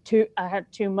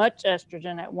had too much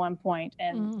estrogen at one point,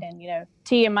 and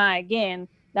TMI again,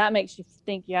 that makes you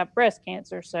think you have breast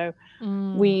cancer. So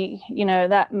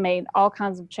that made all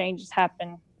kinds of changes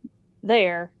happen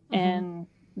there. And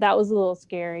that was a little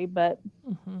scary, but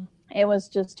it was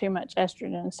just too much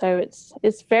estrogen. So it's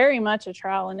very much a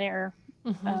trial and error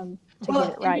to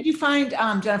get it right. Did you find,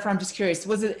 Jennifer, I'm just curious,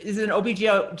 is it an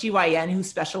OBGYN who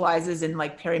specializes in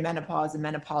like perimenopause and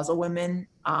menopausal women?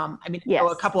 I know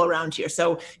a couple around here.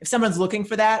 So if someone's looking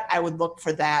for that, I would look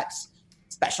for that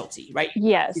specialty, right?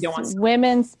 Yes,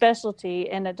 women's specialty,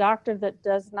 and a doctor that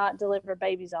does not deliver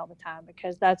babies all the time,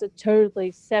 because that's a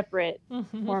totally separate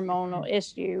hormonal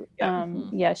issue.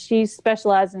 She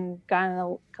specializes in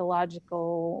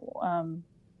gynecological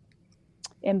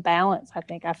imbalance. I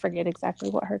think I forget exactly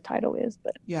what her title is,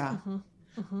 but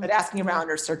but asking around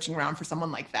or searching around for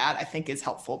someone like that, I think, is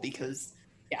helpful, because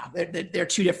they're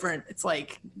two different. It's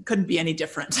like couldn't be any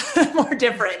different, more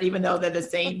different, even though they're the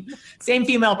same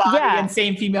female body and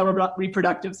same female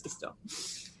reproductive system.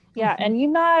 Yeah,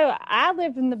 and I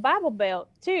live in the Bible Belt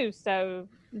too, so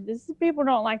people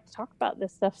don't like to talk about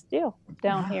this stuff still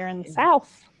down here in the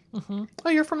South. Oh,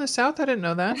 you're from the South? I didn't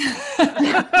know that.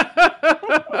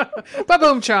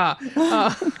 Ba-boom cha.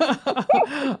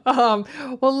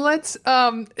 Well, let's.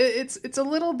 It's a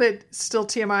little bit still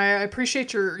TMI. I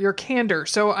appreciate your candor.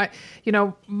 So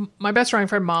my best running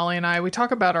friend Molly and I, we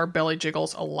talk about our belly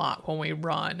jiggles a lot when we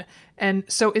run. And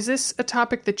so, is this a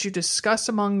topic that you discuss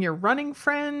among your running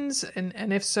friends?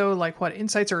 And if so, like, what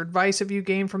insights or advice have you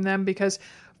gained from them? Because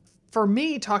for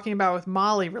me, talking about it with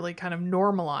Molly really kind of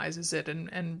normalizes it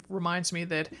and reminds me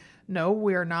that, no,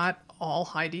 we're not all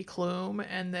Heidi Klum,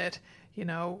 and that,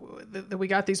 that we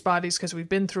got these bodies because we've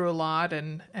been through a lot,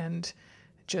 and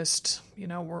just,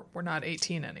 we're not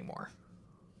 18 anymore.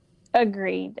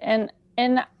 Agreed. And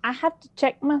I have to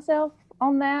check myself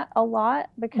on that a lot,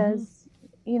 because,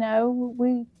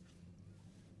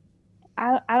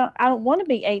 I don't want to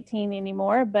be 18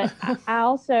 anymore, but I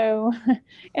also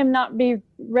am not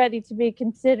ready to be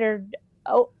considered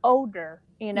older.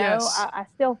 Yes. I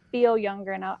still feel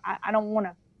younger, and I don't want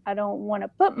to don't want to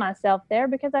put myself there,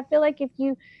 because I feel like if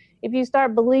you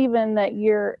start believing that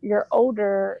you're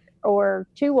older or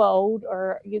too old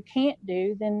or you can't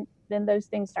do, then those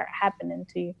things start happening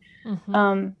to you.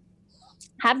 Mm-hmm.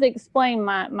 Have to explain,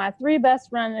 my 3 best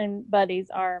running buddies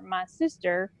are my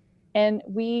sister, and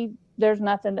there's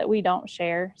nothing that we don't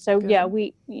share. So good. Yeah,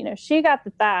 we, she got the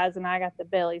thighs and I got the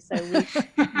belly. So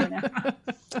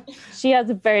she has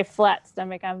a very flat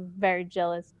stomach. I'm very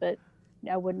jealous, but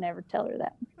I would never tell her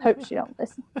that. Hope she don't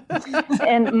listen.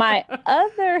 And my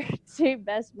other 2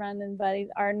 best running buddies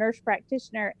are a nurse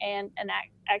practitioner and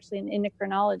actually an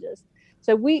endocrinologist.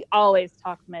 So we always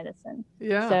talk medicine.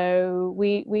 Yeah. So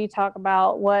we talk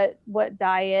about what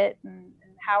diet and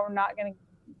how we're not going to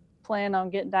plan on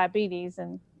getting diabetes,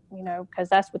 and because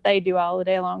that's what they do all the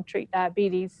day long, treat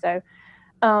diabetes. So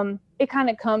it kind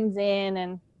of comes in,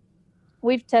 and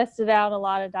we've tested out a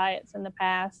lot of diets in the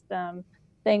past,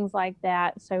 things like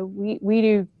that. So we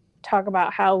do talk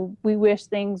about how we wish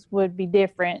things would be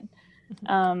different.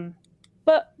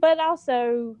 But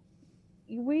also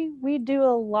we do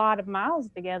a lot of miles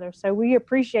together, so we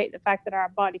appreciate the fact that our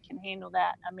body can handle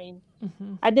that. I mean,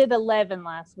 I did 11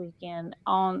 last weekend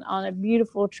on a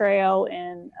beautiful trail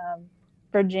in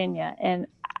Virginia, and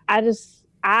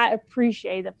I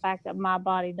appreciate the fact that my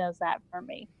body does that for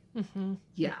me.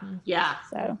 Yeah.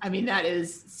 So I mean, that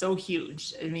is so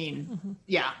huge. I mean,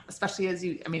 yeah, especially as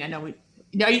I know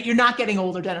you're not getting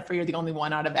older, Jennifer. You're the only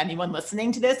one out of anyone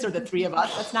listening to this, or the 3 of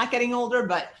us that's not getting older,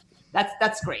 but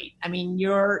that's great. I mean,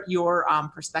 your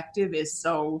perspective is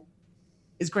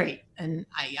great. And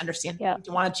I understand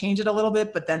you want to change it a little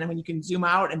bit, but then when you can zoom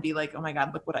out and be like, oh my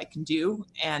God, look what I can do.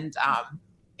 And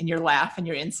your laugh and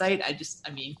your insight,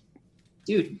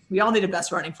 dude, we all need a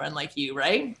best running friend like you,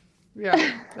 right?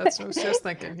 Yeah, that's what I was just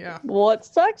thinking. Yeah. What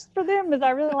sucks for them is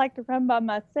I really like to run by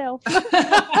myself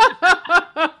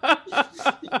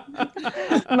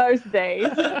most days.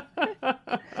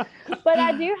 But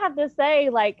I do have to say,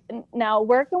 like, now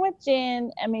working with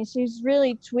Jen, I mean, she's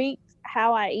really tweaked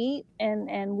how I eat,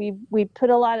 and we put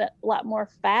a lot more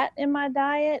fat in my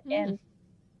diet, and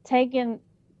taking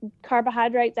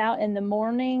carbohydrates out in the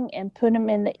morning and put them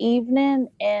in the evening.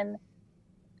 And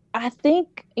I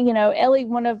think, Ellie,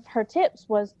 one of her tips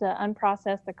was to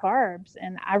unprocess the carbs.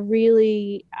 And I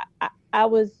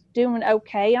was doing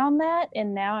okay on that.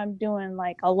 And now I'm doing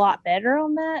like a lot better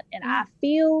on that. And I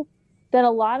feel that a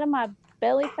lot of my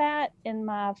belly fat and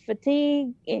my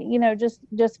fatigue,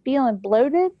 just feeling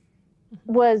bloated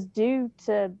was due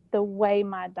to the way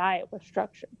my diet was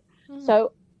structured.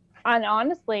 So, and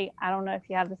honestly, I don't know if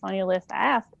you have this on your list to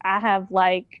ask, I have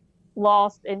like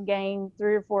lost and gained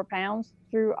 3 or 4 pounds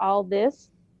through all this.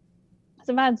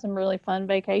 So I've had some really fun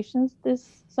vacations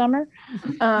this summer.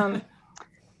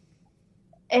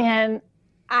 And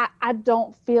I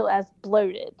don't feel as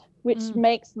bloated, which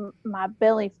makes my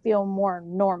belly feel more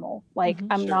normal. Like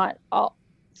I'm not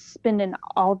spending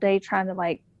all day trying to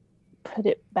like put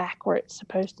it back where it's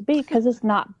supposed to be, because it's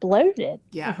not bloated.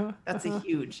 Yeah, that's a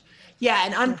huge. Yeah,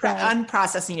 and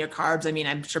unprocessing your carbs. I mean,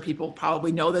 I'm sure people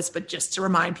probably know this, but just to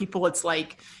remind people, it's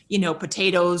like,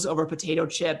 potatoes over potato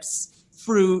chips,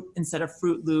 fruit instead of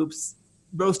Fruit Loops,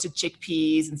 roasted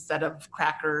chickpeas instead of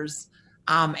crackers.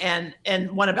 And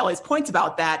one of Ellie's points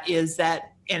about that is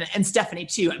that, and Stephanie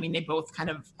too, I mean, they both kind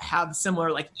of have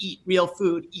similar, like, eat real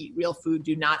food,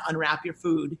 do not unwrap your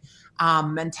food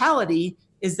mentality,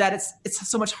 is that it's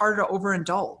so much harder to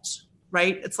overindulge,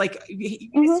 right? It's like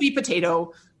sweet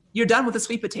potato, you're done with a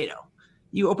sweet potato.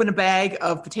 You open a bag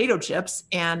of potato chips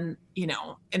and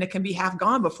it can be half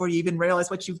gone before you even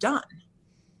realize what you've done,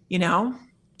 Yeah.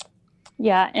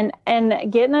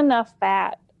 And getting enough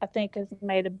fat, I think, has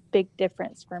made a big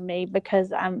difference for me,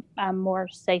 because I'm more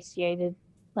satiated,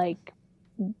 like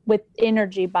with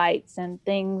energy bites and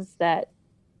things that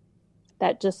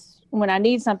just, when I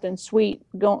need something sweet,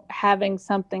 having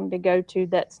something to go to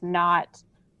that's not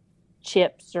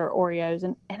chips or Oreos.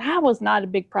 And I was not a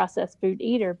big processed food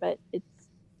eater, but it's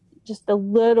just a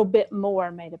little bit more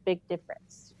made a big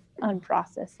difference on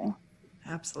processing.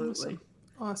 Absolutely.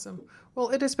 Awesome. Well,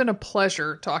 it has been a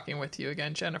pleasure talking with you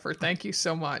again, Jennifer. Thank you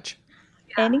so much.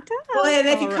 Yeah. Anytime. Well, and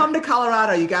if you come to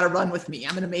Colorado, you got to run with me.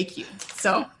 I'm going to make you.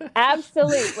 So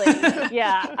absolutely.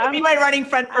 Yeah. I'll be my running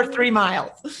friend for 3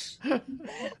 miles.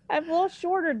 I'm a little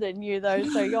shorter than you, though,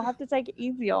 so you'll have to take it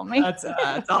easy on me. It's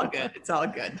all good. It's all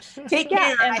good. Take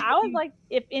care. And I would like,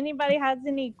 if anybody has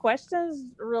any questions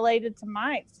related to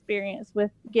my experience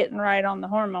with getting right on the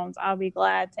hormones, I'll be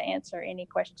glad to answer any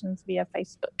questions via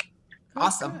Facebook.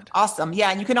 Awesome. Good. Awesome.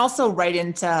 Yeah. And you can also write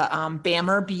into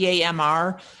BAMR,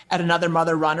 BAMR at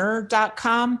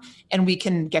anothermotherrunner.com. And we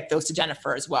can get those to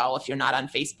Jennifer as well if you're not on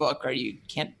Facebook or you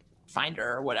can't find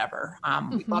her or whatever.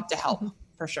 We'd love to help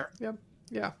for sure. Yep.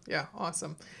 Yeah. Yeah.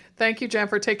 Awesome. Thank you,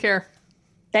 Jennifer. Take care.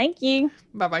 Thank you.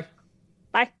 Bye-bye.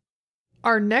 Bye.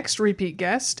 Our next repeat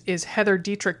guest is Heather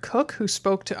Dietrich Cook, who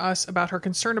spoke to us about her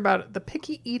concern about the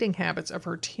picky eating habits of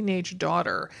her teenage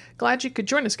daughter. Glad you could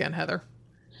join us again, Heather.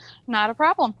 Not a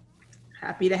problem.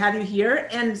 Happy to have you here.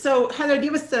 And so, Heather,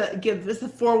 give us a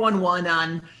 411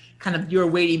 on kind of your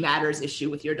weighty matters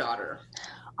issue with your daughter.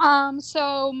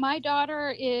 So my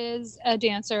daughter is a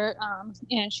dancer,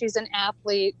 and she's an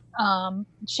athlete.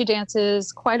 She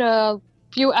dances quite a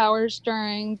few hours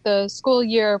during the school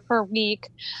year per week.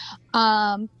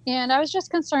 And I was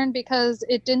just concerned because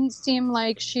it didn't seem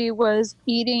like she was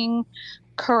eating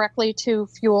correctly to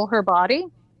fuel her body.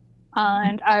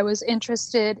 And I was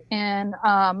interested in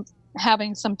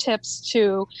having some tips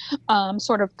to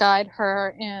sort of guide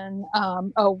her in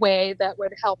a way that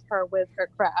would help her with her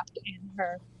craft and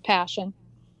her passion.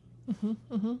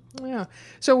 Yeah.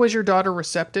 So was your daughter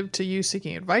receptive to you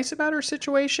seeking advice about her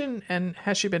situation? And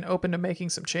has she been open to making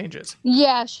some changes?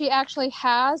 Yeah, she actually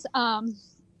has.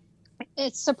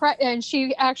 It's surprising, and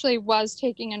she actually was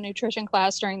taking a nutrition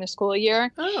class during the school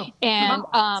year. Oh, and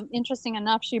interesting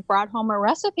enough, she brought home a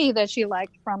recipe that she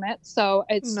liked from it. So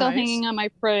it's still hanging on my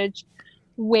fridge,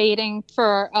 waiting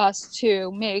for us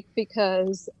to make,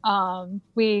 because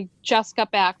we just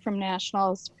got back from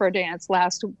nationals for dance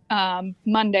last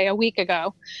Monday, a week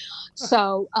ago.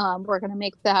 So we're going to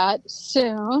make that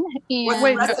soon. And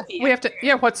wait, we have to.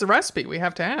 Yeah, what's the recipe? We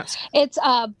have to ask. It's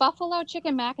buffalo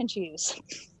chicken mac and cheese.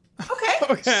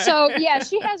 Okay. So yeah,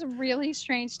 she has really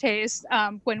strange taste.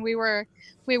 When we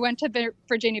went to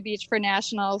Virginia Beach for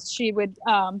nationals, she was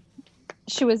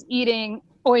eating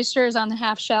oysters on the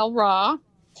half shell raw.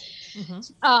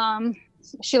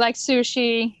 She likes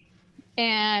sushi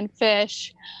and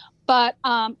fish, but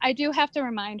I do have to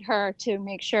remind her to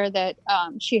make sure that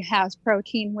she has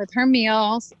protein with her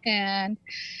meals. And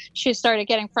she started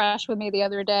getting fresh with me the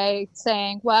other day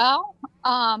saying, well,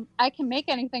 I can make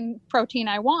anything protein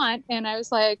I want. And I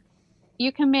was like,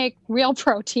 you can make real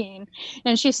protein.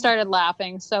 And she started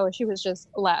laughing. So she was just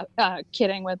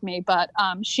kidding with me. But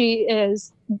she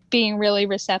is being really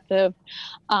receptive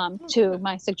to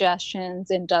my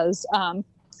suggestions, and does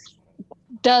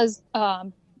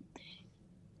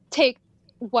take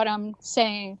what I'm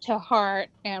saying to heart,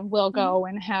 and will go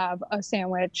and have a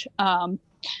sandwich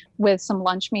with some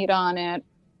lunch meat on it,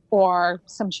 or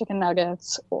some chicken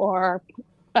nuggets, or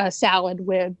a salad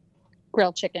with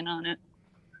grilled chicken on it.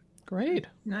 Great.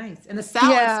 Nice. And the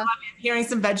salad, Yeah. so I'm hearing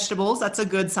some vegetables. That's a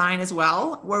good sign as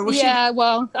well. Where was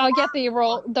Well, I'll get the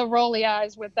rolly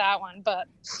eyes with that one, but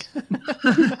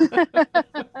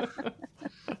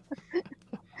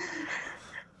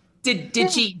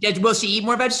will she eat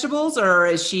more vegetables, or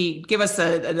is she give us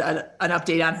an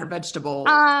update on her vegetable?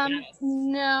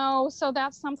 no, so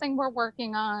that's something we're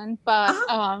working on, but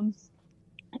I'll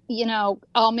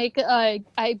make I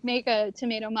make a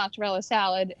tomato mozzarella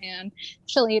salad, and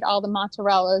she'll eat all the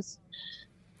mozzarellas.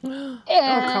 Oh,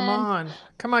 come on.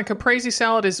 Caprese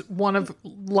salad is one of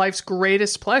life's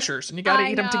greatest pleasures, and you got to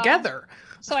eat them together.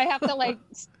 So I have to like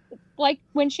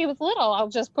when she was little, I'll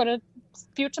just put a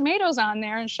few tomatoes on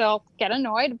there and she'll get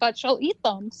annoyed, but she'll eat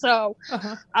them. So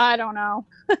I don't know.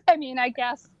 I mean, I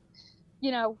guess,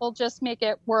 we'll just make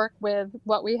it work with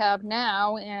what we have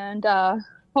now. And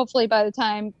hopefully by the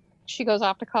time she goes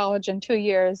off to college in 2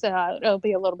 years, it'll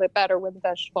be a little bit better with the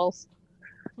vegetables.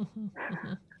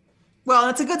 Well,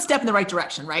 it's a good step in the right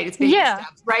direction, right? It's baby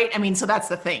steps, right? I mean, so that's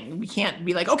the thing. We can't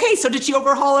be like, okay, so did she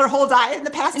overhaul her whole diet in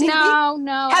the past 8 weeks?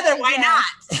 No. Heather, why not?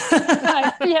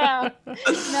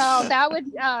 No,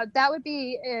 that would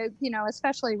be,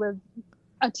 especially with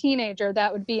a teenager,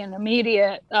 that would be an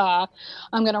immediate, I'm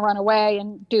going to run away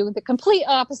and do the complete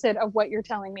opposite of what you're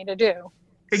telling me to do.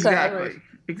 Exactly.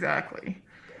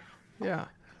 Yeah.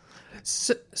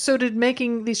 So did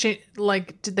making these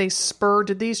did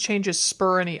these changes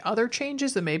spur any other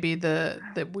changes that maybe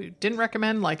that we didn't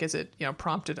recommend? Like, is it,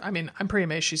 prompted? I mean, I'm pretty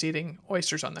amazed she's eating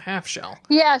oysters on the half shell.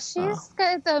 Yeah, she's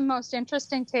got the most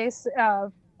interesting taste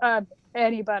of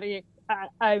anybody.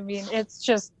 I mean, it's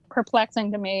just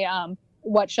perplexing to me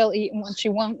what she'll eat and what she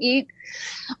won't eat.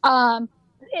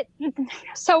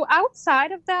 So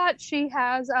outside of that, she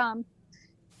has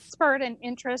spurred an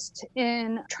interest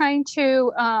in trying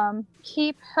to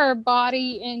keep her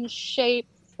body in shape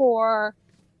for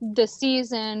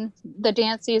the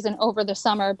dance season over the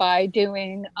summer by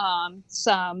doing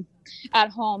some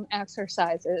at-home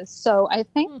exercises. So I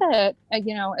think that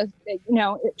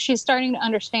she's starting to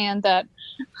understand that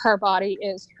her body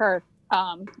is her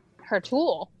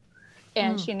tool,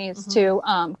 and she needs to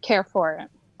care for it.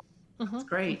 That's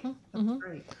great. That's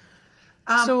great.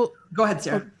 So go ahead,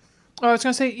 Sarah. I was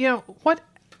going to say, what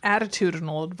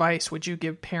attitudinal advice would you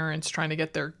give parents trying to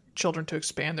get their children to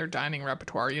expand their dining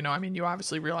repertoire? You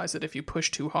obviously realize that if you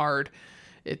push too hard,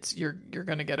 you're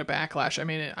going to get a backlash. I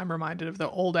mean, I'm reminded of the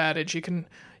old adage, you can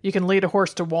lead a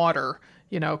horse to water,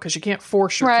 because you can't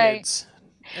force your kids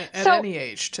at any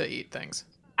age to eat things.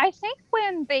 I think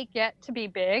when they get to be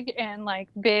big, and like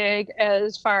big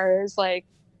as far as like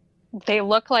they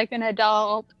look like an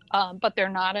adult, but they're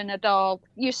not an adult,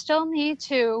 you still need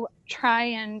to try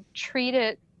and treat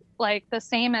it like the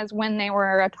same as when they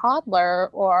were a toddler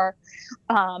or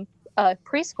a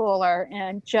preschooler,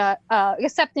 and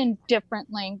except in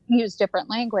use different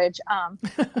language.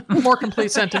 More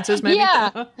complete sentences, maybe.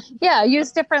 Yeah,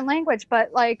 use different language,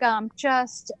 but like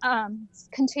just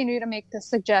continue to make the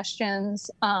suggestions,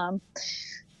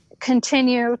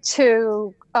 continue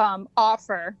to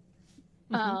offer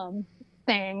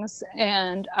things,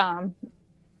 and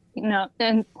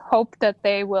and hope that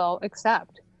they will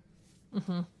accept.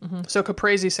 So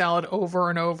caprese salad over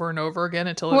and over and over again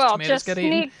until those tomatoes get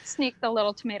eaten. Sneak the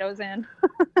little tomatoes in.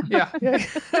 Yeah.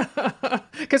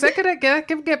 Because that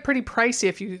could get pretty pricey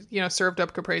if you served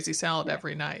up caprese salad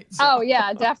every night. So. Oh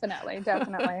yeah, definitely.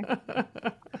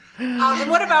 And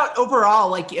what about overall?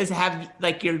 Like, have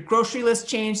your grocery list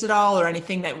changed at all, or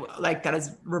anything that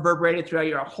has reverberated throughout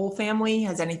your whole family?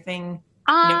 Has anything?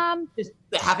 Just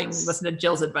having listened to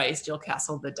Jill's advice, Jill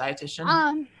Castle, the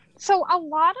dietitian. So a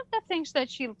lot of the things that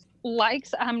she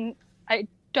likes, I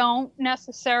don't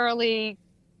necessarily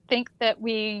think that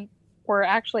we were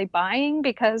actually buying,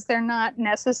 because they're not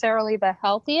necessarily the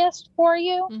healthiest for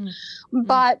you.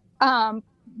 But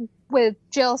with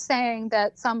Jill saying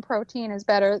that some protein is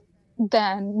better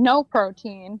than no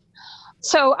protein.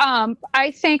 So I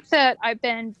think that I've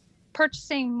been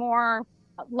purchasing more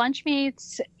lunch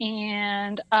meats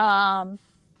and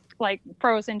like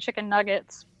frozen chicken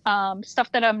nuggets.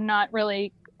 Stuff that I'm not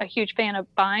really a huge fan of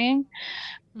buying.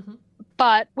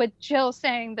 But with Jill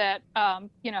saying that,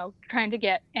 trying to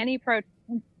get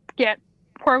get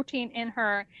protein in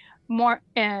her more,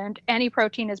 and any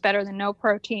protein is better than no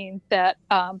protein,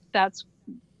 that's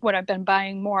what I've been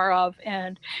buying more of.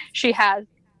 And it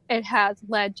has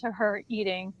led to her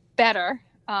eating better,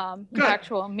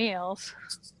 actual meals.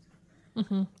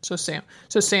 So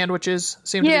sandwiches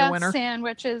seem to be a winner. Yeah,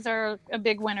 sandwiches are a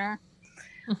big winner.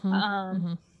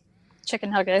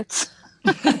 Chicken nuggets.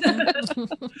 So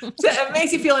it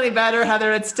makes you feel any better,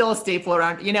 Heather? It's still a staple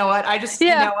around. You know what?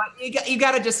 You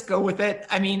got to just go with it.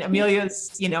 I mean,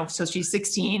 Amelia's, so she's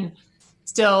 16,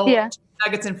 still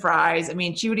nuggets and fries. I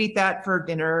mean, she would eat that for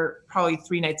dinner probably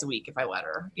 3 nights a week if I let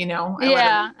her.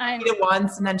 I eat it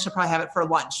once, and then she'll probably have it for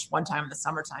lunch one time in the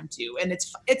summertime too. And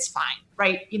it's fine,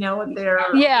 right?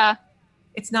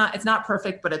 It's not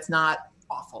perfect, but it's not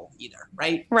awful either,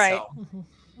 right? Right. So.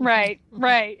 Right.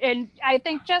 And I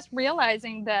think just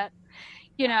realizing that,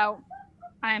 I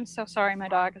am so sorry my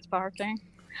dog is barking.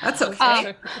 That's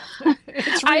okay.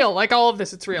 It's real. Like all of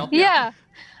this, it's real. Yeah.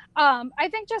 I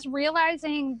think just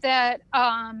realizing that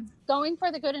going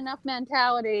for the good enough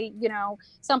mentality,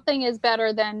 something is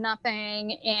better than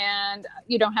nothing, and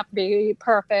you don't have to be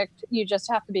perfect. You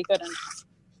just have to be good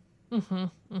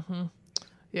enough.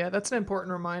 Yeah, that's an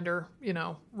important reminder,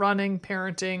 running,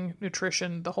 parenting,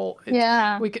 nutrition, the whole,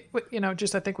 we could,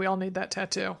 I think we all need that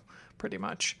tattoo pretty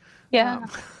much. Yeah.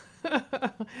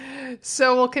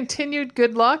 So we'll continue.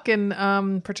 Good luck.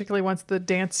 And particularly once the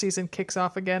dance season kicks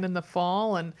off again in the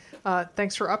fall. And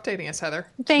thanks for updating us, Heather.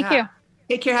 Thank you.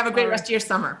 Take care. Have a great rest of your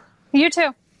summer. You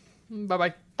too.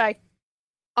 Bye-bye. Bye.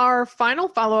 Our final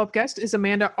follow-up guest is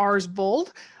Amanda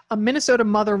Arsvold, a Minnesota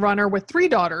mother runner with 3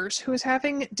 daughters who is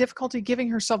having difficulty giving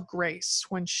herself grace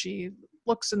when she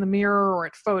looks in the mirror or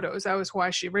at photos. That was why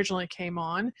she originally came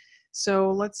on.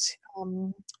 So let's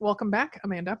welcome back,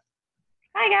 Amanda.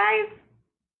 Hi, guys.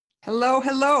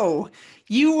 Hello.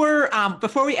 You were,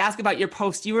 before we ask about your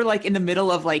post, you were like in the middle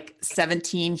of like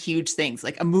 17 huge things,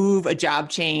 like a move, a job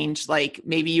change, like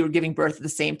maybe you were giving birth at the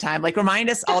same time. Like remind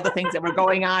us all the things that were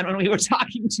going on when we were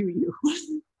talking to you.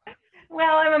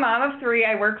 Well, I'm a mom of 3.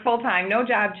 I work full time, no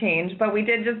job change, but we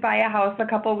did just buy a house a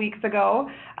couple weeks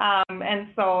ago. And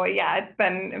so, it's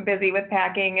been busy with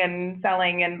packing and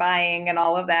selling and buying and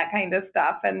all of that kind of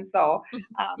stuff. And so,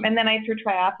 and then I threw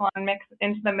triathlon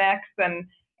into the mix, and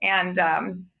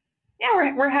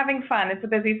we're having fun. It's a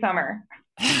busy summer.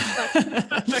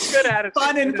 Good attitude.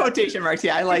 Fun in quotation marks.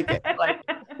 Yeah, I like it.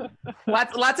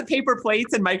 Lots of paper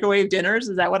plates and microwave dinners.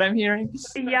 Is that what I'm hearing?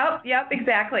 Yep,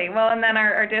 exactly. Well, and then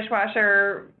our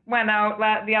dishwasher went out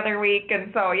the other week,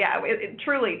 and so yeah,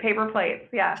 truly paper plates.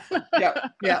 Yeah.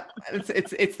 Yep.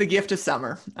 It's the gift of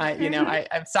summer.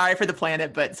 I'm sorry for the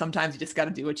planet, but sometimes you just got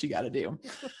to do what you got to do.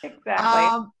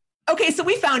 Exactly. Okay, so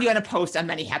we found you on a post on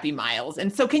Many Happy Miles,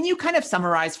 and so can you kind of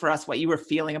summarize for us what you were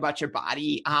feeling about your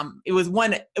body? It was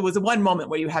one moment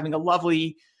where you were having a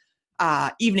lovely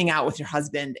evening out with your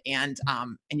husband, and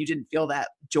you didn't feel that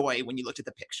joy when you looked at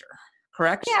the picture,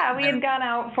 correct? Yeah, we had gone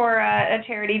out for a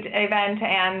charity event,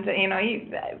 and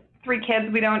 3 kids,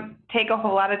 we don't take a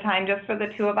whole lot of time just for the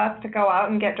 2 of us to go out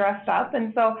and get dressed up,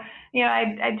 and so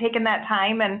I'd taken that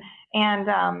time and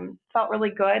felt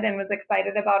really good and was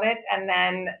excited about it, and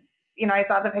then I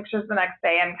saw the pictures the next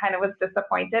day and kind of was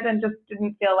disappointed and just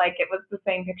didn't feel like it was the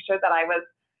same picture that I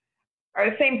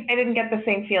didn't get the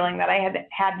same feeling that I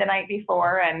had the night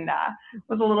before, and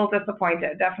was a little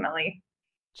disappointed, definitely.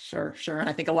 Sure. And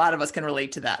I think a lot of us can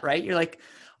relate to that, right? You're like,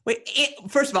 wait,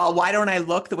 first of all, why don't I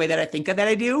look the way that I think that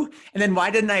I do? And then why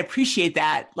didn't I appreciate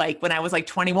that like when I was like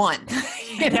 21,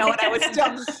 and I was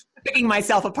still picking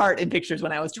myself apart in pictures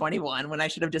when I was 21, when I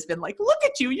should have just been like, look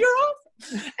at you, you're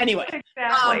awesome. Anyway.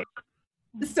 Exactly.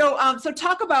 So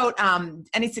talk about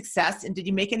any success, and did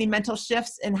you make any mental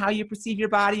shifts in how you perceive your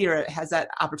body, or has that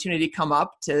opportunity come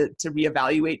up to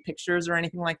reevaluate pictures or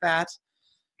anything like that?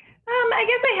 I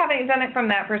guess I haven't done it from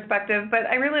that perspective, but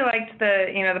I really liked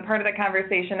the part of the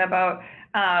conversation about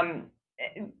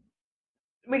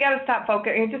we got to stop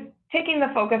just taking the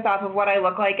focus off of what I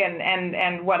look like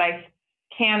and what I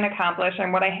can accomplish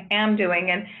and what I am doing.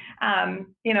 And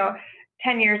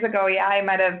 10 years ago, yeah, I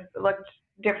might have looked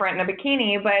different in a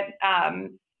bikini, but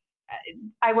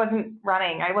I wasn't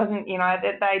running. I wasn't,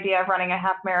 the idea of running a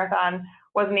half marathon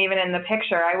wasn't even in the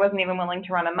picture. I wasn't even willing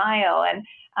to run a mile. And,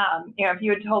 if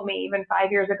you had told me even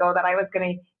 5 years ago that I was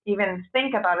going to even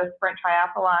think about a sprint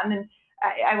triathlon, and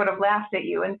I would have laughed at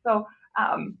you. And so,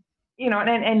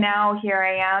 and now here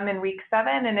I am in week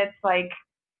 7, and it's like,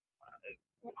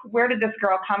 where did this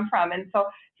girl come from? And so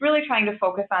it's really trying to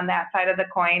focus on that side of the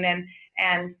coin and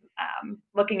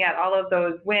looking at all of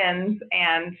those wins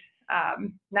and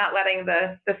not letting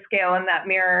the scale in that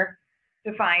mirror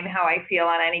define how I feel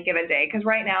on any given day. Because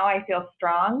right now I feel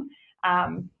strong,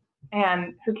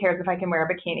 and who cares if I can wear a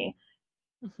bikini?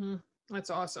 Mm-hmm. That's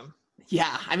awesome.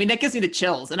 Yeah, I mean, that gives me the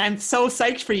chills, and I'm so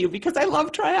psyched for you because I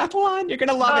love triathlon. You're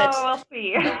gonna love it. Oh, we'll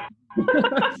see.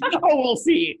 We'll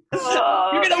see. You're gonna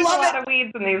love it. There's a lot of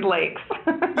weeds in these lakes.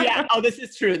 Yeah. Oh, this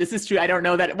is true. I don't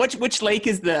know that. Which lake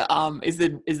is the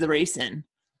race in?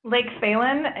 Lake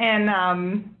Phelan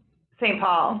in St.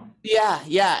 Paul.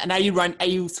 Yeah. And are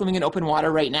you swimming in open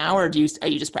water right now, or are you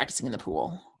just practicing in the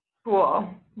pool?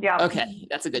 Pool. Yeah. Okay,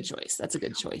 that's a good choice.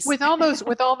 With all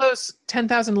those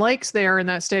 10,000 lakes there in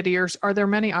that state of yours, are there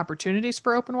many opportunities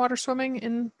for open water swimming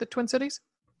in the Twin Cities?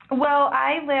 Well,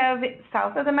 I live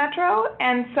south of the metro,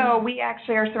 and so we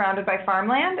actually are surrounded by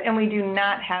farmland, and we do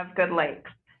not have good lakes.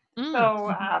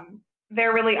 So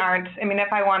there really aren't. I mean,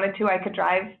 if I wanted to, I could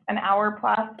drive an hour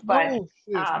plus, but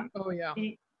there's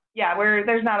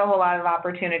not a whole lot of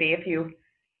opportunity if you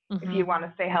want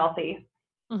to stay healthy.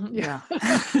 Mm-hmm. Yeah.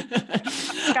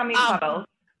 Gummy puddles.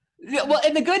 Well,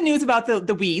 and the good news about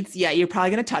the weeds, yeah, you're probably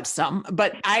going to touch some,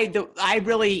 but I know that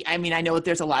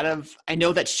I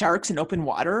know that sharks in open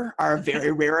water are a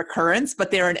very rare occurrence,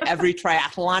 but they're in every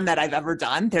triathlon that I've ever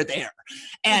done. They're there.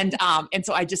 And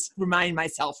so I just remind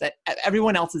myself that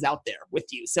everyone else is out there with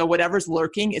you. So whatever's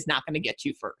lurking is not going to get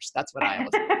you first. That's what I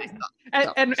always tell myself.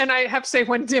 And I have to say,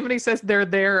 when Dimity says they're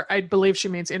there, I believe she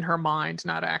means in her mind,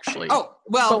 not actually. Oh,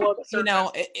 well,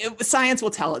 science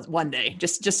will tell us one day.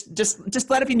 Just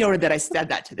let it be noted that I said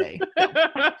that today.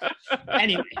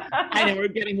 Anyway, I know we're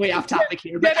getting way off topic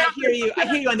here, but I hear you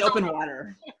on the open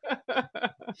water.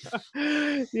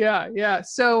 Yeah.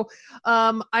 So,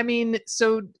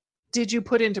 so did you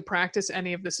put into practice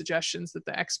any of the suggestions that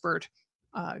the expert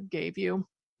gave you?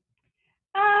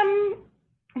 I'm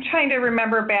trying to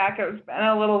remember back. It's been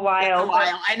a little while.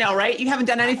 I know, right? You haven't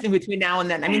done anything between now and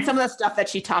then. I mean, some of the stuff that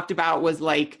she talked about was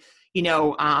like,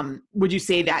 would you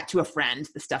say that to a friend,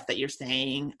 the stuff that you're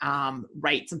saying?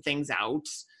 Write some things out.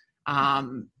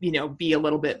 Be a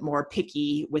little bit more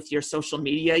picky with your social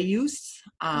media use.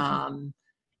 And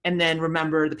then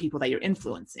remember the people that you're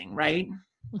influencing, right?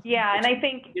 Yeah, and I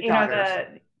think,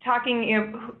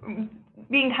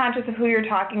 being conscious of who you're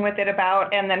talking with it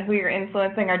about and then who you're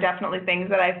influencing are definitely things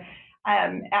that I've,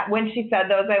 when she said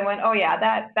those, I went, oh yeah,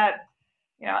 that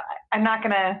I'm not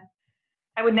going to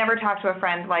I would never talk to a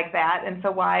friend like that. And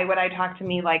so why would I talk to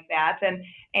me like that? And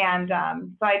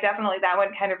so I definitely, that one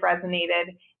kind of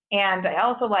resonated. And I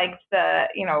also liked the,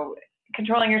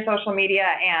 controlling your social media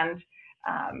and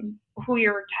who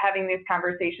you're having these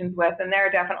conversations with. And there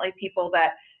are definitely people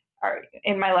that are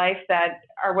in my life that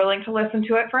are willing to listen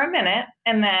to it for a minute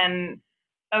and then,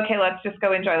 okay, let's just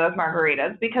go enjoy those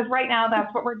margaritas, because right now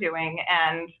that's what we're doing.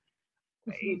 And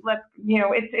let's,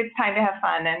 it's time to have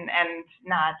fun and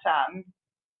not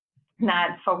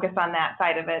focus on that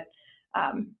side of it.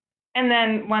 And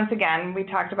then once again, we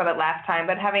talked about it last time,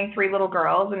 but having 3 little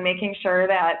girls and making sure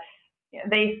that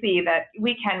they see that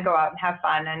we can go out and have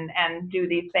fun and do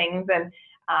these things. And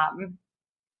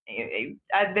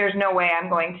there's no way I'm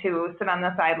going to sit on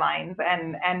the sidelines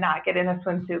and not get in a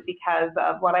swimsuit because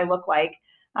of what I look like.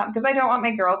 Because I don't want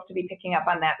my girls to be picking up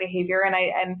on that behavior.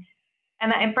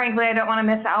 And frankly, I don't want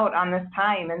to miss out on this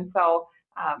time. And so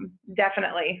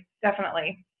definitely.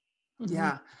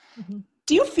 Yeah. Mm-hmm.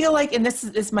 Do you feel like, and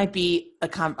this might be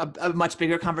a much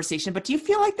bigger conversation, but do you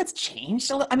feel like that's changed?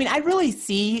 I mean, I really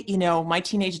see, my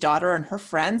teenage daughter and her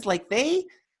friends, like they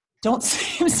don't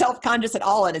seem self-conscious at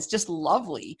all. And it's just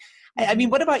lovely. I mean,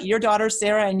 what about your daughters,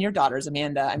 Sarah, and your daughters,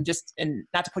 Amanda? And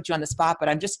not to put you on the spot, but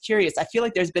I'm just curious. I feel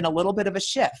like there's been a little bit of a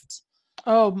shift.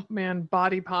 Oh man,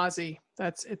 body posy.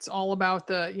 It's all about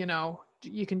the,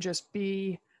 you can just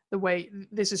be the way,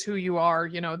 this is who you are,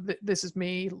 this is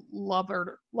me, love it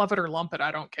or lump it, I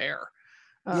don't care.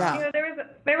 Yeah.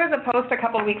 There was a post a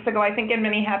couple of weeks ago, I think in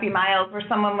Mini Happy Miles, where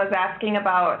someone was asking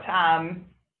about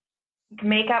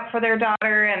makeup for their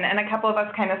daughter, and a couple of us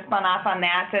kind of spun off on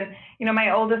that. And,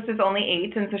 my oldest is only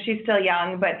 8, and so she's still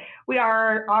young, but we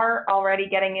are already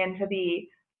getting into the,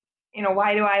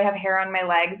 why do I have hair on my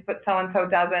legs, but so-and-so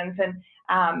doesn't? And,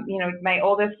 my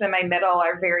oldest and my middle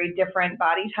are very different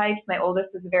body types. My oldest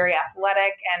is very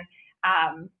athletic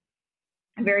and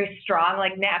very strong,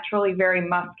 like naturally very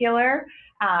muscular,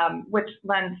 which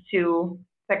lends to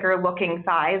thicker looking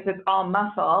thighs. It's all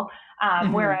muscle.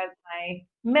 Whereas my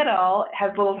middle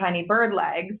has little tiny bird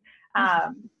legs.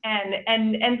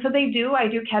 And so I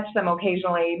do catch them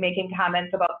occasionally making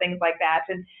comments about things like that.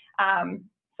 And,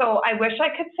 so I wish I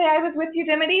could say I was with you,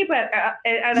 Dimity, but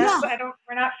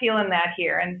we're not feeling that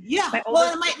here. And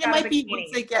it might be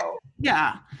once they get,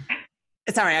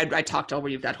 Sorry, I talked over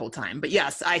you that whole time, but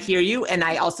yes, I hear you. And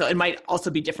it might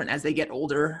also be different as they get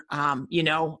older,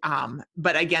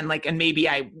 but again, and maybe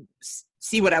I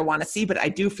see what I want to see, but I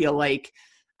do feel like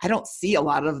I don't see a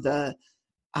lot of the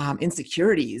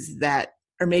insecurities that,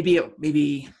 or maybe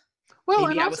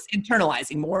I was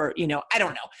internalizing more, I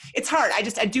don't know. It's hard. I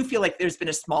do feel like there's been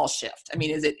a small shift. I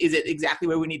mean, is it exactly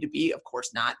where we need to be? Of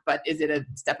course not. But is it a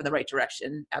step in the right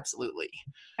direction? Absolutely.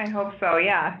 I hope so.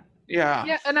 Yeah. Yeah.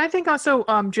 Yeah. And I think also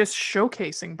just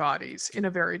showcasing bodies in a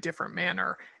very different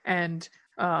manner. And,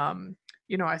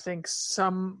 I think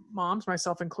some moms,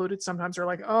 myself included, sometimes are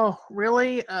like, oh,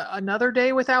 really? Another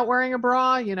day without wearing a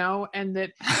bra, and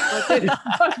that,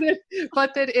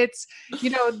 but that it's,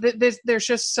 there's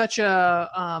just such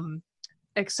a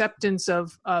acceptance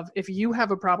of if you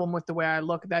have a problem with the way I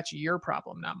look, that's your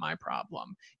problem, not my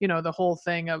problem. The whole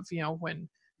thing of, when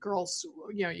girls,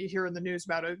 you hear in the news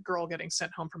about a girl getting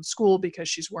sent home from school because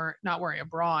she's not wearing a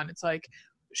bra. And it's like,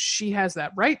 she has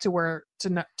that right to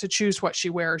choose what she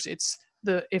wears.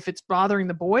 If it's bothering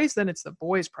the boys, then it's the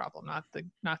boys' problem, not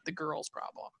the girls'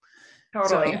 problem.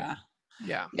 Totally. So,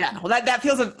 yeah. Well, that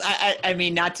feels, I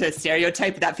mean, not to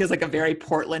stereotype, but that feels like a very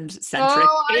Portland-centric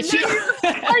issue.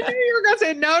 I knew you were going to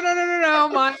say, no, no.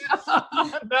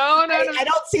 I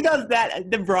don't see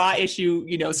the bra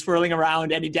issue, swirling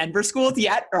around any Denver schools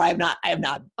yet, or I have not seen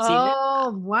it.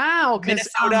 Oh, wow.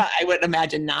 Minnesota, I would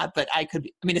imagine not, but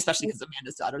especially because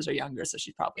Amanda's daughters are younger, so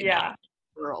she's probably not.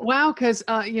 Wow, because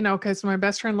my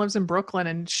best friend lives in Brooklyn,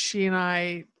 and she and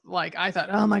I, I thought,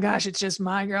 oh my gosh, it's just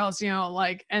my girls,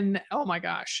 and oh my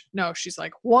gosh, no, she's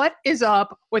like, what is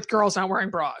up with girls not wearing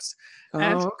bras?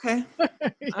 Okay.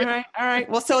 All right.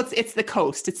 Well, so it's the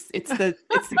coast. It's the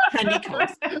trendy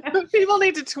coast. People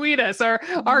need to tweet us.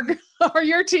 Are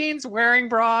your teens wearing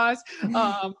bras?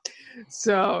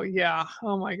 So yeah.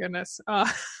 Oh my goodness.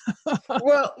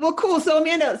 Well, cool. So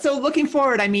Amanda, looking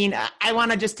forward, I mean, I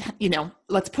want to just,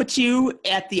 let's put you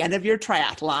at the end of your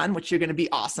triathlon, which you're going to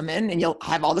be awesome in, and you'll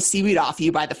have all the seaweed off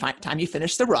you by the time you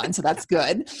finish the run. So that's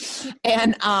good.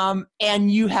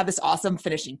 And you have this awesome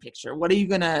finishing picture. What are you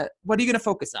going to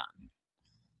focus on?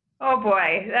 Oh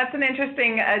boy, that's an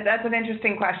interesting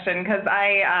question, because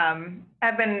I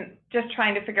have been just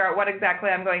trying to figure out what exactly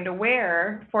I'm going to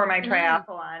wear for my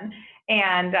triathlon,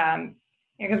 and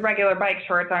because regular bike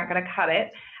shorts aren't going to cut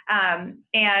it. And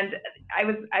I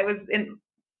was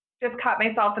just caught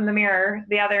myself in the mirror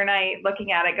the other night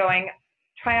looking at it going,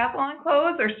 triathlon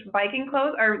clothes or biking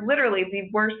clothes are literally the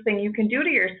worst thing you can do to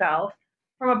yourself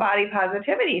from a body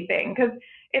positivity thing, because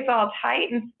it's all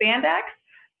tight and spandex.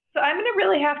 So I'm going to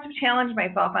really have to challenge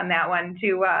myself on that one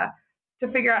to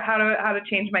figure out how to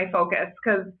change my focus,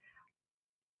 because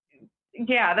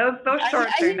yeah, those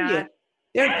shorts are not.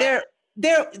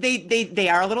 They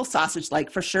are a little sausage-like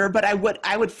for sure, but I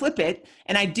would flip it,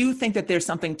 and I do think that there's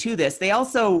something to this. They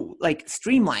also like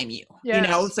streamline you, yes. You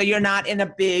know, so you're not in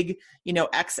a big, you know,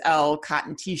 XL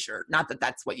cotton T-shirt. Not that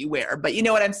that's what you wear, but you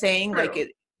know what I'm saying? True. Like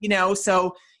it, you know,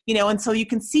 so you know, and so you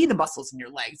can see the muscles in your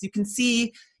legs. You can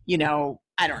see, you know,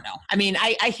 I don't know. I mean,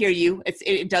 I hear you.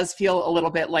 It does feel a little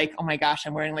bit like, oh my gosh,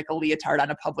 I'm wearing like a leotard on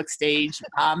a public stage.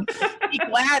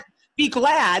 Be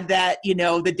glad that, you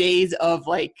know, the days of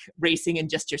like racing in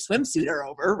just your swimsuit are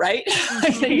over, right?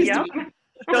 Yep.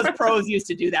 Those pros used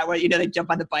to do that where, you know, they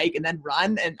jump on the bike and then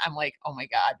run. And I'm like, oh my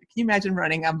God, can you imagine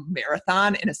running a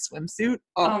marathon in a swimsuit?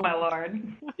 Oh my Lord.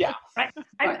 Yeah.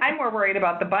 I'm more worried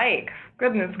about the bike.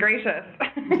 Goodness gracious.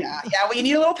 Yeah. Well, you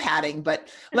need a little padding, but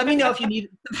let me know if you need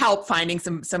some help finding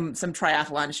some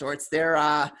triathlon shorts.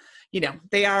 They're, you know,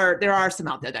 there are some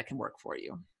out there that can work for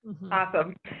you. Mm-hmm.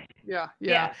 Awesome.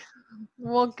 Yeah.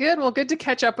 Well, good to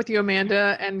catch up with you,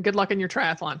 Amanda, and good luck in your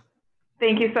triathlon.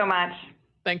 Thank you so much.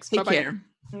 Thanks. Take Bye-bye. care.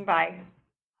 Bye.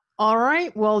 All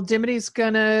right. Well, Dimity's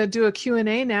going to do a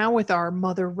Q&A now with our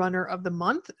Mother Runner of the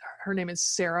Month. Her name is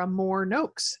Sarah Moore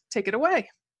Noakes. Take it away.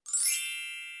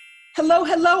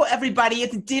 Hello, everybody.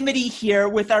 It's Dimity here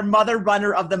with our Mother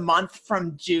Runner of the Month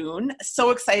from June.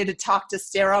 So excited to talk to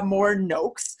Sarah Moore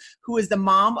Noakes, who is the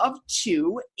mom of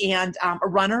 2 and a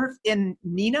runner in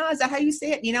Neenah. Is that how you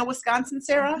say it? Neenah, Wisconsin,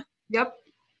 Sarah? Yep.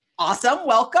 Awesome.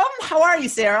 Welcome. How are you,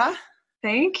 Sarah?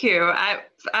 Thank you.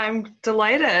 I'm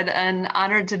delighted and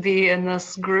honored to be in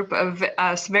this group of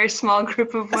a very small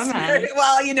group of women.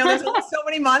 Well, you know, there's only so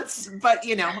many months, but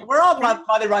you know, we're all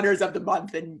Mother Runners of the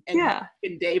Month and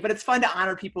day. But it's fun to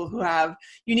honor people who have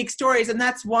unique stories, and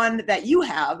that's one that you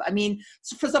have. I mean,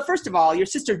 so first of all, your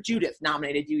sister Judith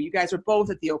nominated you. You guys were both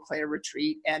at the Eau Claire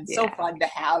retreat, and so fun to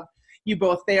have you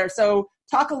both there. So,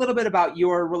 talk a little bit about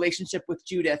your relationship with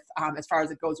Judith as far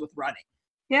as it goes with running.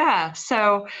 Yeah,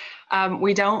 so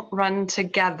we don't run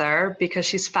together because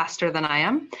she's faster than I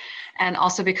am, and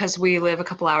also because we live a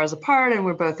couple hours apart and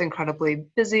we're both incredibly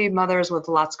busy mothers with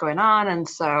lots going on, and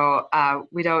so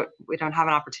we don't have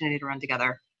an opportunity to run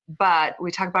together. But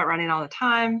we talk about running all the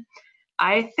time.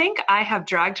 I think I have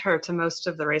dragged her to most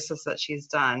of the races that she's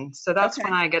done, so that's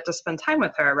when I get to spend time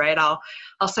with her. Right? I'll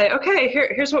say, okay,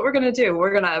 here's what we're gonna do.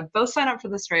 We're gonna both sign up for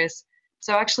this race.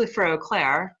 So actually, for Eau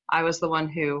Claire, I was the one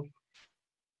who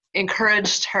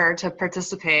encouraged her to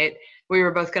participate. We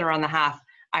were both going to run the half.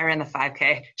 I ran the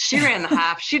 5K. She ran the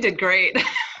half. She did great.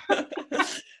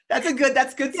 That's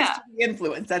good sisterly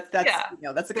influence. That's you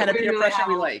know, that's the kind of peer pressure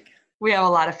we like. We have a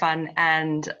lot of fun,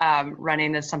 and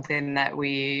running is something that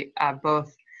we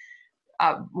both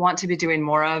want to be doing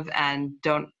more of and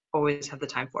don't always have the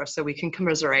time for. So we can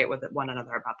commiserate with one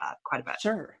another about that quite a bit.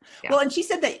 Sure. Yeah. Well, and she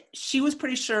said that she was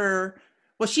pretty sure.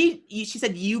 Well, she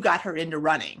said you got her into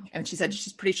running, and she said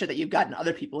she's pretty sure that you've gotten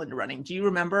other people into running. Do you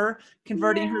remember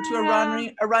converting her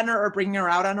to a runner or bringing her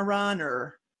out on a run?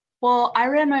 Or Well, I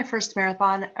ran my first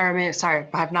marathon, I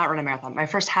have not run a marathon. My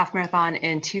first half marathon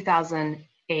in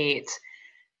 2008,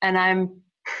 and I'm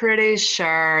pretty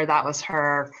sure that was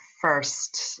her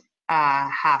first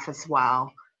half as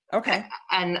well. Okay.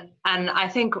 And I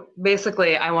think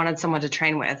basically I wanted someone to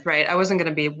train with, right? I wasn't going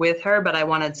to be with her, but I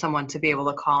wanted someone to be able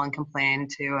to call and complain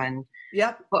to and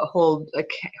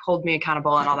hold me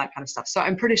accountable and all that kind of stuff. So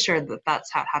I'm pretty sure that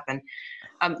that's how it happened.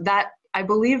 I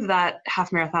believe that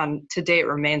half marathon to date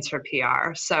remains her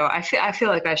PR. So I feel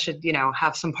like I should, you know,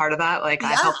 have some part of that. Like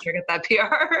I helped her get that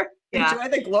PR. Enjoy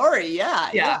the glory.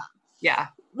 Yeah.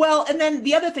 Well, and then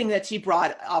the other thing that she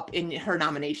brought up in her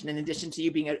nomination, in addition to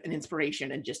you being an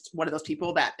inspiration and just one of those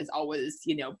people that is always,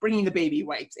 you know, bringing the baby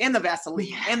wipes and the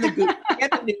Vaseline and the goop and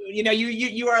the nude, you know,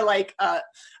 you are like a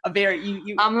very,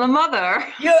 you. I'm the mother.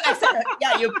 You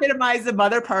epitomize the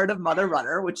mother part of Mother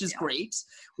Runner, which is great.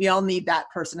 We all need that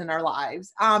person in our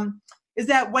lives. Is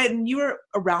that when you were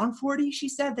around 40, she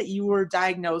said that you were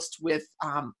diagnosed with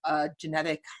a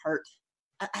genetic heart.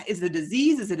 Is it a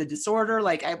disease? Is it a disorder?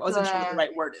 Like I wasn't sure what the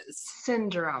right word is.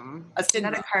 Syndrome. A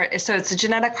syndrome. Genetic heart. So it's a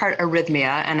genetic heart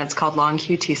arrhythmia, and it's called long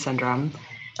QT syndrome.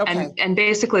 Okay. And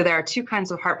basically there are two kinds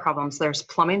of heart problems. There's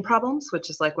plumbing problems, which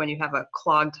is like when you have a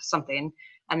clogged something,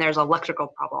 and there's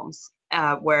electrical problems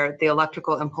where the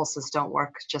electrical impulses don't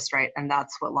work just right, and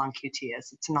that's what long QT is.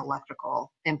 It's an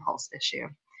electrical impulse issue.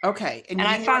 Okay. And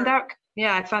I found out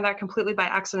completely by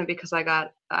accident because I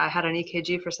had an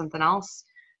EKG for something else,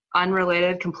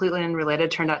 completely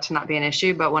unrelated, turned out to not be an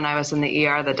issue. But when I was in the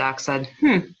ER, the doc said,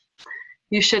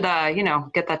 you should,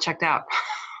 get that checked out,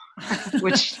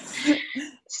 which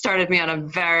started me on a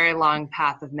very long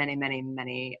path of many, many,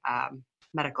 many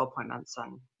medical appointments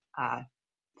and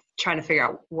trying to figure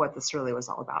out what this really was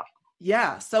all about.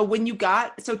 Yeah. So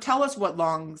tell us what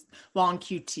long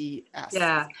QT is.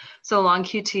 Yeah. So long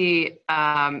QT,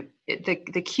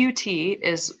 the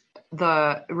QT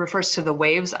refers to the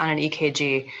waves on an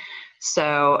EKG.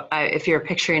 So if you're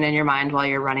picturing in your mind while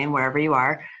you're running, wherever you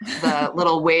are, the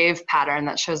little wave pattern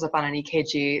that shows up on an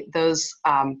EKG, those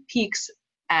peaks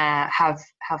have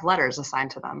letters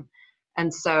assigned to them.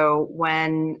 And so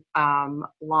when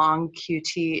long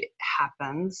QT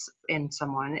happens in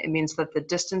someone, it means that the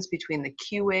distance between the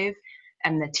Q wave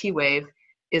and the T wave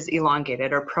is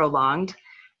elongated or prolonged.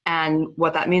 And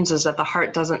what that means is that the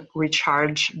heart doesn't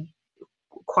recharge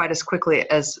quite as quickly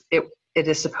as it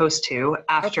is supposed to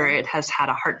after it has had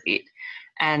a heartbeat.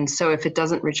 And so if it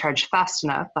doesn't recharge fast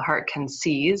enough, the heart can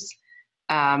seize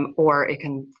or it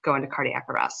can go into cardiac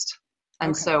arrest.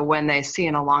 And so when they see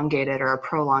an elongated or a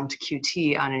prolonged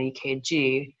QT on an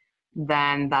EKG,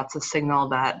 then that's a signal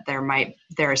that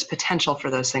there is potential for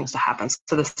those things to happen.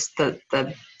 So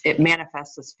it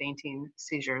manifests as fainting,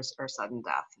 seizures, or sudden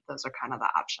death. Those are kind of the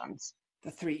options.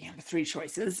 The three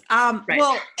choices. Right.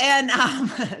 Well, and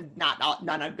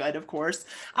none are good, of course.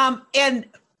 And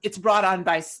it's brought on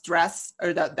by stress,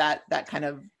 or that kind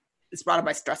of. It's brought on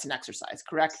by stress and exercise,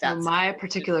 correct? So my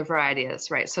particular variety is,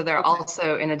 right. So they're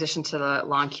also, in addition to the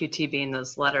long QT being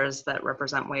those letters that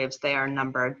represent waves, they are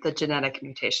numbered. The genetic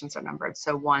mutations are numbered.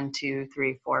 So 1, 2,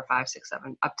 3, 4, 5, 6,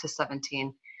 7, up to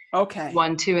 17. Okay.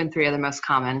 1, 2, and 3 are the most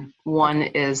common. 1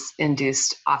 is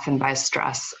induced often by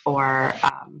stress or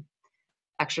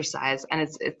exercise. And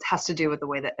it has to do with the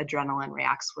way that adrenaline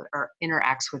reacts with or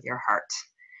interacts with your heart.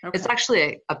 Okay. It's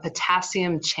actually a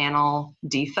potassium channel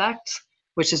defect,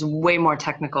 which is way more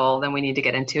technical than we need to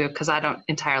get into because I don't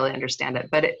entirely understand it.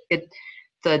 But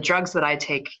the drugs that I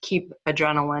take keep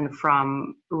adrenaline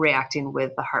from reacting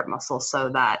with the heart muscle so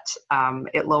that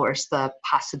it lowers the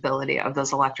possibility of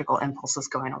those electrical impulses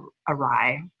going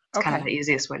awry. It's kind of the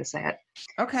easiest way to say it.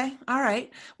 Okay. All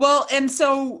right. Well, and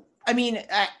so, I mean,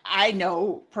 I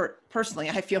know personally,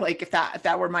 I feel like if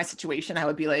that were my situation, I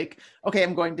would be like, okay,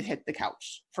 I'm going to hit the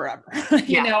couch forever.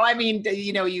 you know, I mean,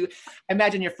 you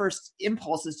imagine your first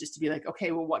impulse is just to be like,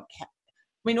 okay, well,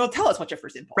 tell us what your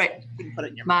first impulse was. You can put it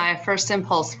in your mind. My first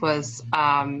impulse was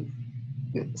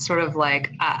sort of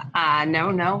like,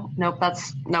 no.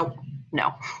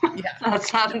 Yeah.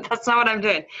 that's not what I'm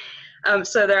doing.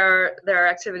 So there are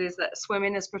activities that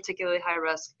swimming is particularly high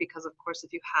risk because, of course,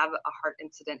 if you have a heart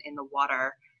incident in the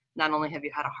water, not only have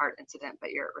you had a heart incident,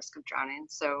 but you're at risk of drowning.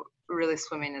 So really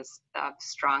swimming is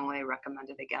strongly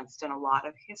recommended against in a lot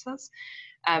of cases.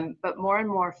 But more and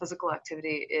more physical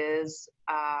activity is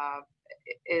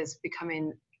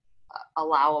becoming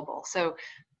allowable. So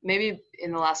maybe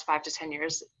in the last 5 to 10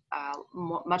 years,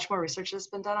 much more research has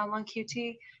been done on long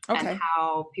QT and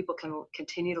how people can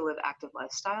continue to live active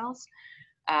lifestyles.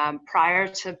 Prior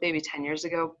to maybe 10 years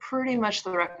ago, pretty much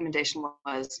the recommendation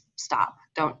was stop,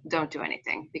 don't do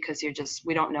anything because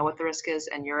we don't know what the risk is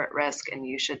and you're at risk and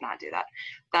you should not do that.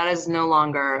 That is no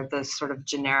longer the sort of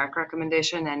generic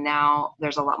recommendation, and now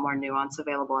there's a lot more nuance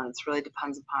available, and it really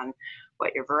depends upon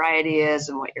what your variety is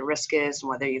and what your risk is and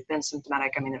whether you've been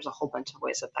symptomatic. I mean, there's a whole bunch of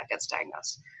ways that gets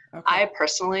diagnosed. I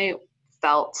personally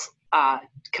felt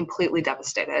completely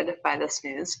devastated by this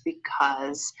news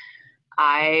because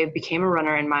I became a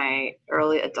runner in my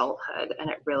early adulthood, and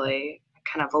it really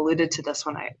kind of alluded to this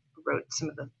when I wrote some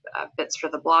of the bits for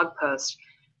the blog post.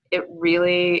 It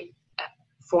really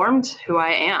formed who I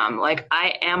am. Like,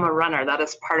 I am a runner. That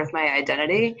is part of my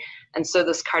identity. And so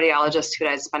this cardiologist who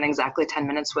I spent exactly 10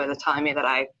 minutes with telling me that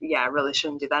I really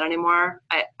shouldn't do that anymore,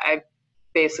 I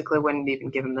basically wouldn't even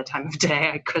give him the time of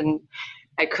day.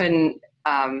 I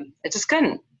just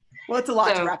couldn't. Well, it's a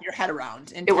lot to wrap your head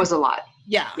around. It was a lot.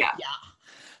 Yeah.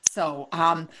 So,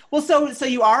 so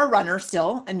you are a runner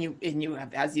still, and you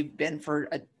have, as you've been for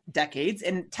decades,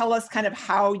 and tell us kind of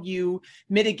how you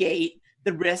mitigate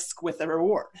the risk with the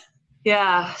reward.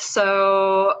 Yeah.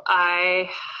 So I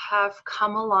have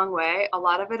come a long way. A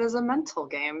lot of it is a mental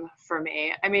game for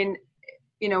me. I mean,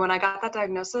 when I got that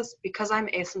diagnosis, because I'm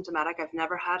asymptomatic, I've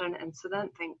never had an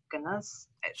incident, thank goodness.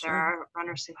 Sure. There are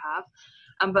runners who have,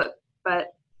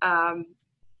 but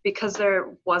because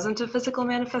there wasn't a physical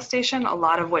manifestation, a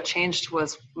lot of what changed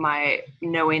was my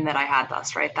knowing that I had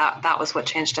this, right? That was what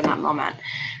changed in that moment.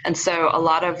 And so a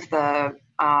lot of the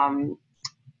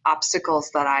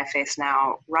obstacles that I face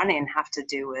now running have to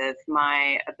do with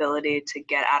my ability to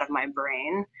get out of my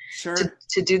brain,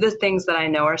 to do the things that I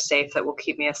know are safe, that will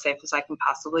keep me as safe as I can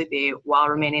possibly be while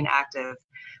remaining active,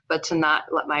 but to not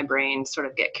let my brain sort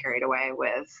of get carried away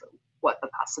with what the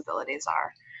possibilities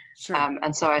are.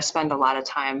 And so I spend a lot of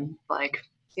time, like,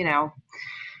 you know,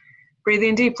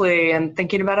 breathing deeply and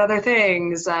thinking about other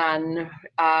things, and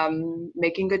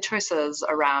making good choices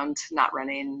around not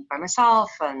running by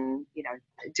myself, and, you know,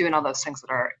 doing all those things that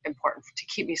are important to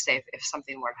keep me safe if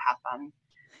something were to happen.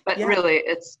 But really,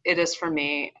 it is for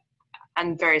me,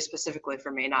 and very specifically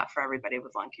for me, not for everybody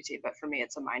with lung QT, but for me,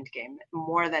 it's a mind game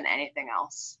more than anything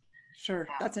else. Sure.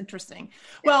 That's interesting.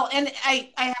 Well, and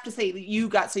I have to say, you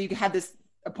had this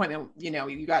appointment, you know,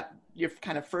 you got your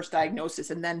kind of first diagnosis,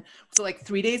 and then so like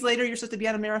 3 days later you're supposed to be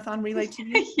on a marathon relay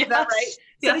team. Is that right?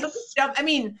 So did you jump, I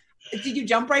mean, did you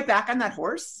jump right back on that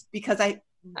horse? Because that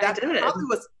probably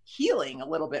was healing a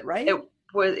little bit, right?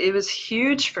 It was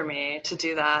huge for me to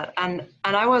do that, and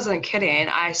I wasn't kidding.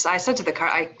 I said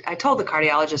to I told the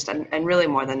cardiologist, and really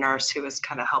more the nurse who was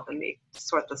kind of helping me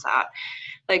sort this out,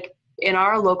 like, in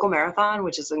our local marathon,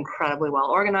 which is incredibly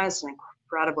well organized and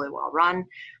incredibly well run,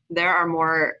 there are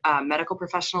more medical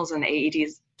professionals and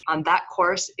AEDs on that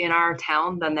course in our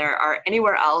town than there are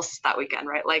anywhere else that weekend,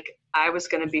 right? Like, I was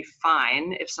going to be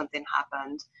fine if something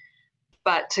happened,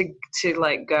 but to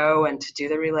like go and to do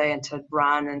the relay and to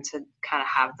run and to kind of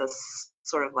have this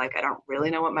sort of like, I don't really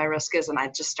know what my risk is. And I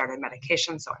just started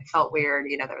medication, so I felt weird,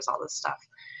 you know, there was all this stuff.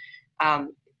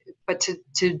 But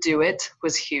to do it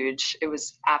was huge. It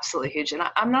was absolutely huge. And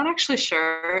I'm not actually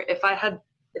sure if I had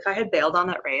bailed on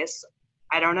that race,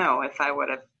 I don't know if I would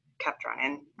have kept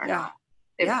running or not.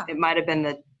 It might have been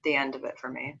the end of it for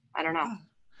me. I don't know.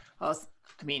 Well,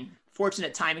 I mean,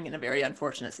 fortunate timing in a very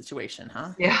unfortunate situation, huh?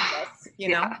 Yeah. You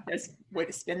know, there's a way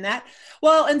to spin that.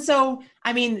 Well, and so,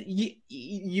 I mean,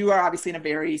 you are obviously in a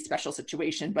very special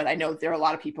situation, but I know there are a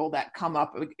lot of people that come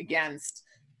up against,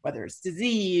 whether it's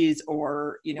disease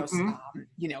or, you know,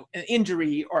 you know, an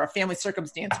injury or a family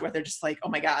circumstance where they're just like, oh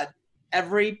my God,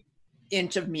 every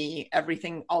inch of me,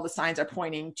 everything, all the signs are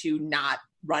pointing to not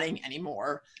running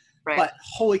anymore. Right. But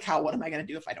holy cow, what am I going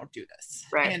to do if I don't do this?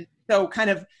 Right. And so kind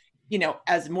of, you know,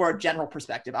 as more a general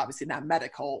perspective, obviously not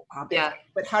medical,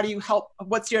 but how do you help?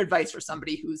 What's your advice for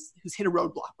somebody who's hit a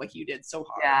roadblock like you did so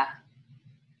hard? Yeah.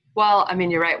 Well, I mean,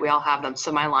 you're right. We all have them.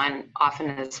 So my line often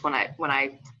is when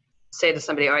I say to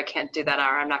somebody, oh, I can't do that,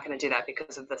 or I'm not going to do that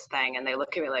because of this thing. And they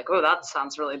look at me like, oh, that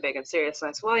sounds really big and serious. And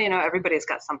I say, well, you know, everybody's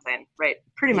got something, right?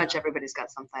 Pretty much everybody's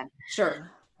got something. Sure.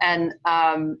 And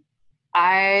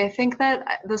I think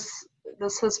that this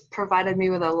has provided me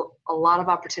with a lot of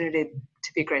opportunity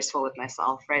to be graceful with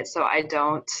myself, right? So I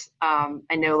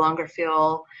no longer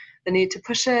feel the need to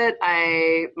push it.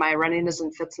 My running is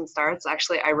in fits and starts.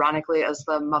 Actually, ironically, as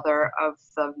the mother of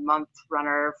the month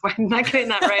runner, I'm not getting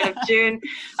that right, of June,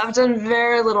 I've done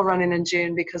very little running in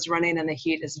June because running in the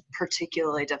heat is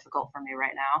particularly difficult for me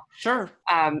right now. Sure.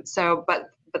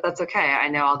 But that's okay. I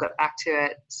know I'll get back to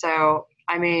it. So,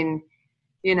 I mean,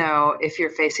 you know, if you're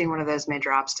facing one of those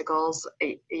major obstacles,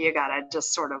 you gotta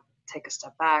just sort of take a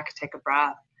step back, take a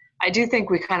breath. I do think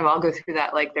we kind of all go through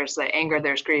that. Like, there's the anger,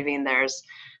 there's grieving, there's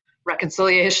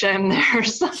reconciliation,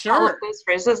 there's all of those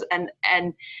phrases,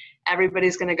 and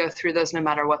everybody's going to go through those no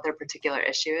matter what their particular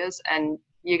issue is. And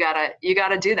you gotta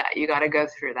do that. You gotta go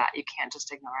through that. You can't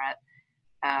just ignore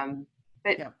it.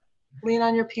 But lean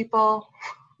on your people.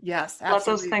 Yes, absolutely. Let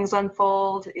those things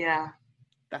unfold. Yeah.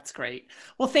 That's great.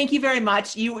 Well, thank you very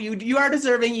much. You are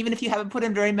deserving, even if you haven't put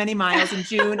in very many miles in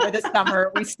June or this summer.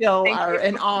 We still are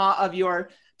in awe of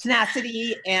your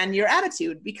tenacity and your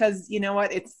attitude, because you know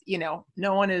what? It's, you know,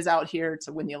 no one is out here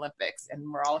to win the Olympics, and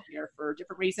we're all here for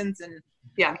different reasons. And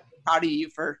I'm proud of you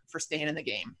for staying in the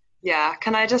game. Yeah.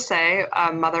 Can I just say,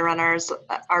 mother runners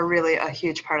are really a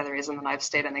huge part of the reason that I've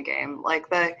stayed in the game. Like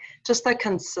the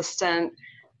consistent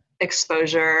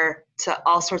exposure to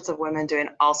all sorts of women doing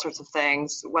all sorts of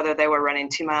things, whether they were running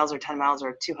 2 miles or 10 miles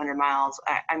or 200 miles.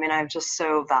 I mean, I've just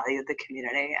so valued the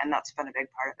community, and that's been a big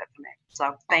part of it for me.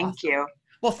 So thank you.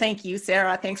 Well, thank you,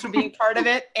 Sarah. Thanks for being part of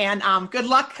it. And good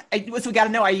luck. So we got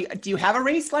to know, do you have a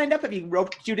race lined up? Have you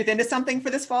roped Judith into something for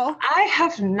this fall? I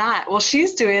have not. Well,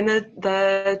 she's doing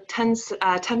the 10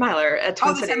 miler at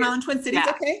Twin Cities. 10 mile in Twin Cities.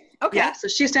 Yeah. Okay. Yeah. So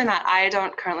she's doing that. I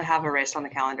don't currently have a race on the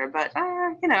calendar, but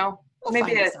you know,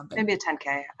 maybe a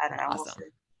 10K. I don't know. Awesome.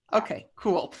 We'll okay,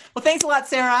 cool. Well, thanks a lot,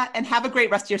 Sarah, and have a great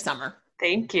rest of your summer.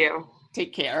 Thank you.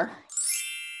 Take care.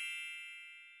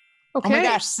 Okay. Oh my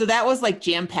gosh. So that was like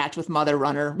jam-packed with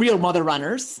real mother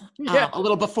runners, a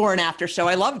little before and after show.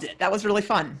 I loved it. That was really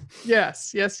fun.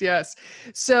 Yes.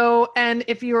 So, and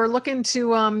if you are looking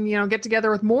to, get together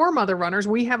with more mother runners,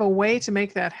 we have a way to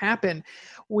make that happen.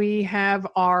 We have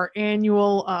our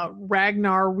annual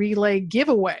Ragnar Relay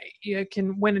giveaway. You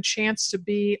can win a chance to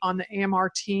be on the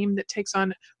AMR team that takes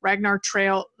on Ragnar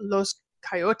Trail Los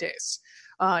Coyotes.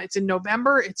 It's in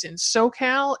November. It's in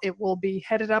SoCal. It will be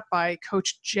headed up by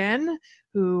Coach Jen,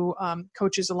 who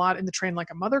coaches a lot in the Train Like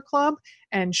a Mother Club.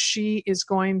 And she is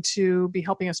going to be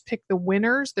helping us pick the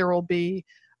winners. There will be,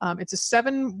 it's a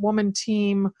 7-woman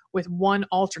team with 1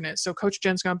 alternate. So Coach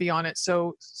Jen's going to be on it.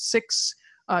 So 6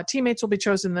 teammates will be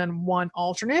chosen, then 1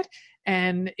 alternate.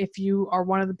 And if you are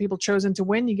one of the people chosen to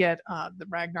win, you get the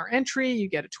Ragnar entry. You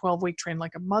get a 12-week Train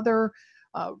Like a Mother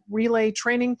relay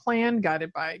training plan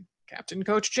guided by Captain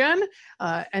Coach Jen.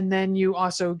 And then you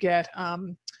also get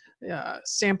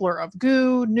sampler of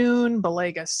goo, Noon,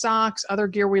 Belega socks, other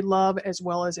gear we love, as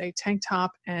well as a tank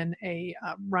top and a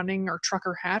running or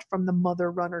trucker hat from the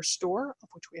Mother Runner store, of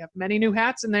which we have many new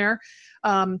hats in there.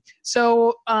 And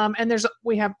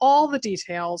we have all the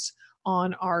details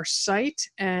on our site.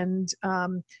 And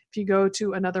if you go to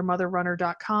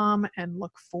anothermotherrunner.com and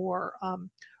look for,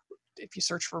 if you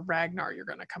search for Ragnar, you're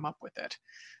going to come up with it.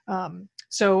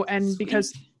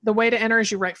 Because the way to enter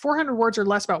is you write 400 words or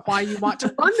less about why you want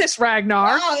to run this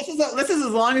Ragnar. Wow, this is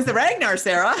as long as the Ragnar,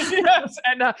 Sarah. Yes,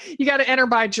 and you got to enter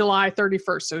by July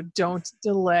 31st, so don't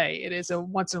delay. It is a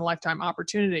once-in-a-lifetime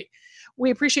opportunity.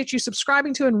 We appreciate you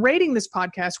subscribing to and rating this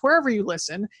podcast wherever you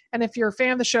listen. And if you're a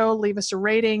fan of the show, leave us a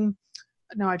rating.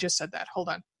 No, I just said that. Hold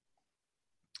on.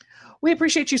 We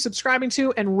appreciate you subscribing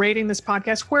to and rating this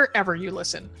podcast wherever you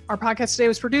listen. Our podcast today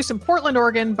was produced in Portland,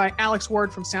 Oregon by Alex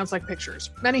Ward from Sounds Like Pictures.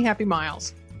 Many happy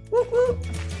miles. Woo-hoo.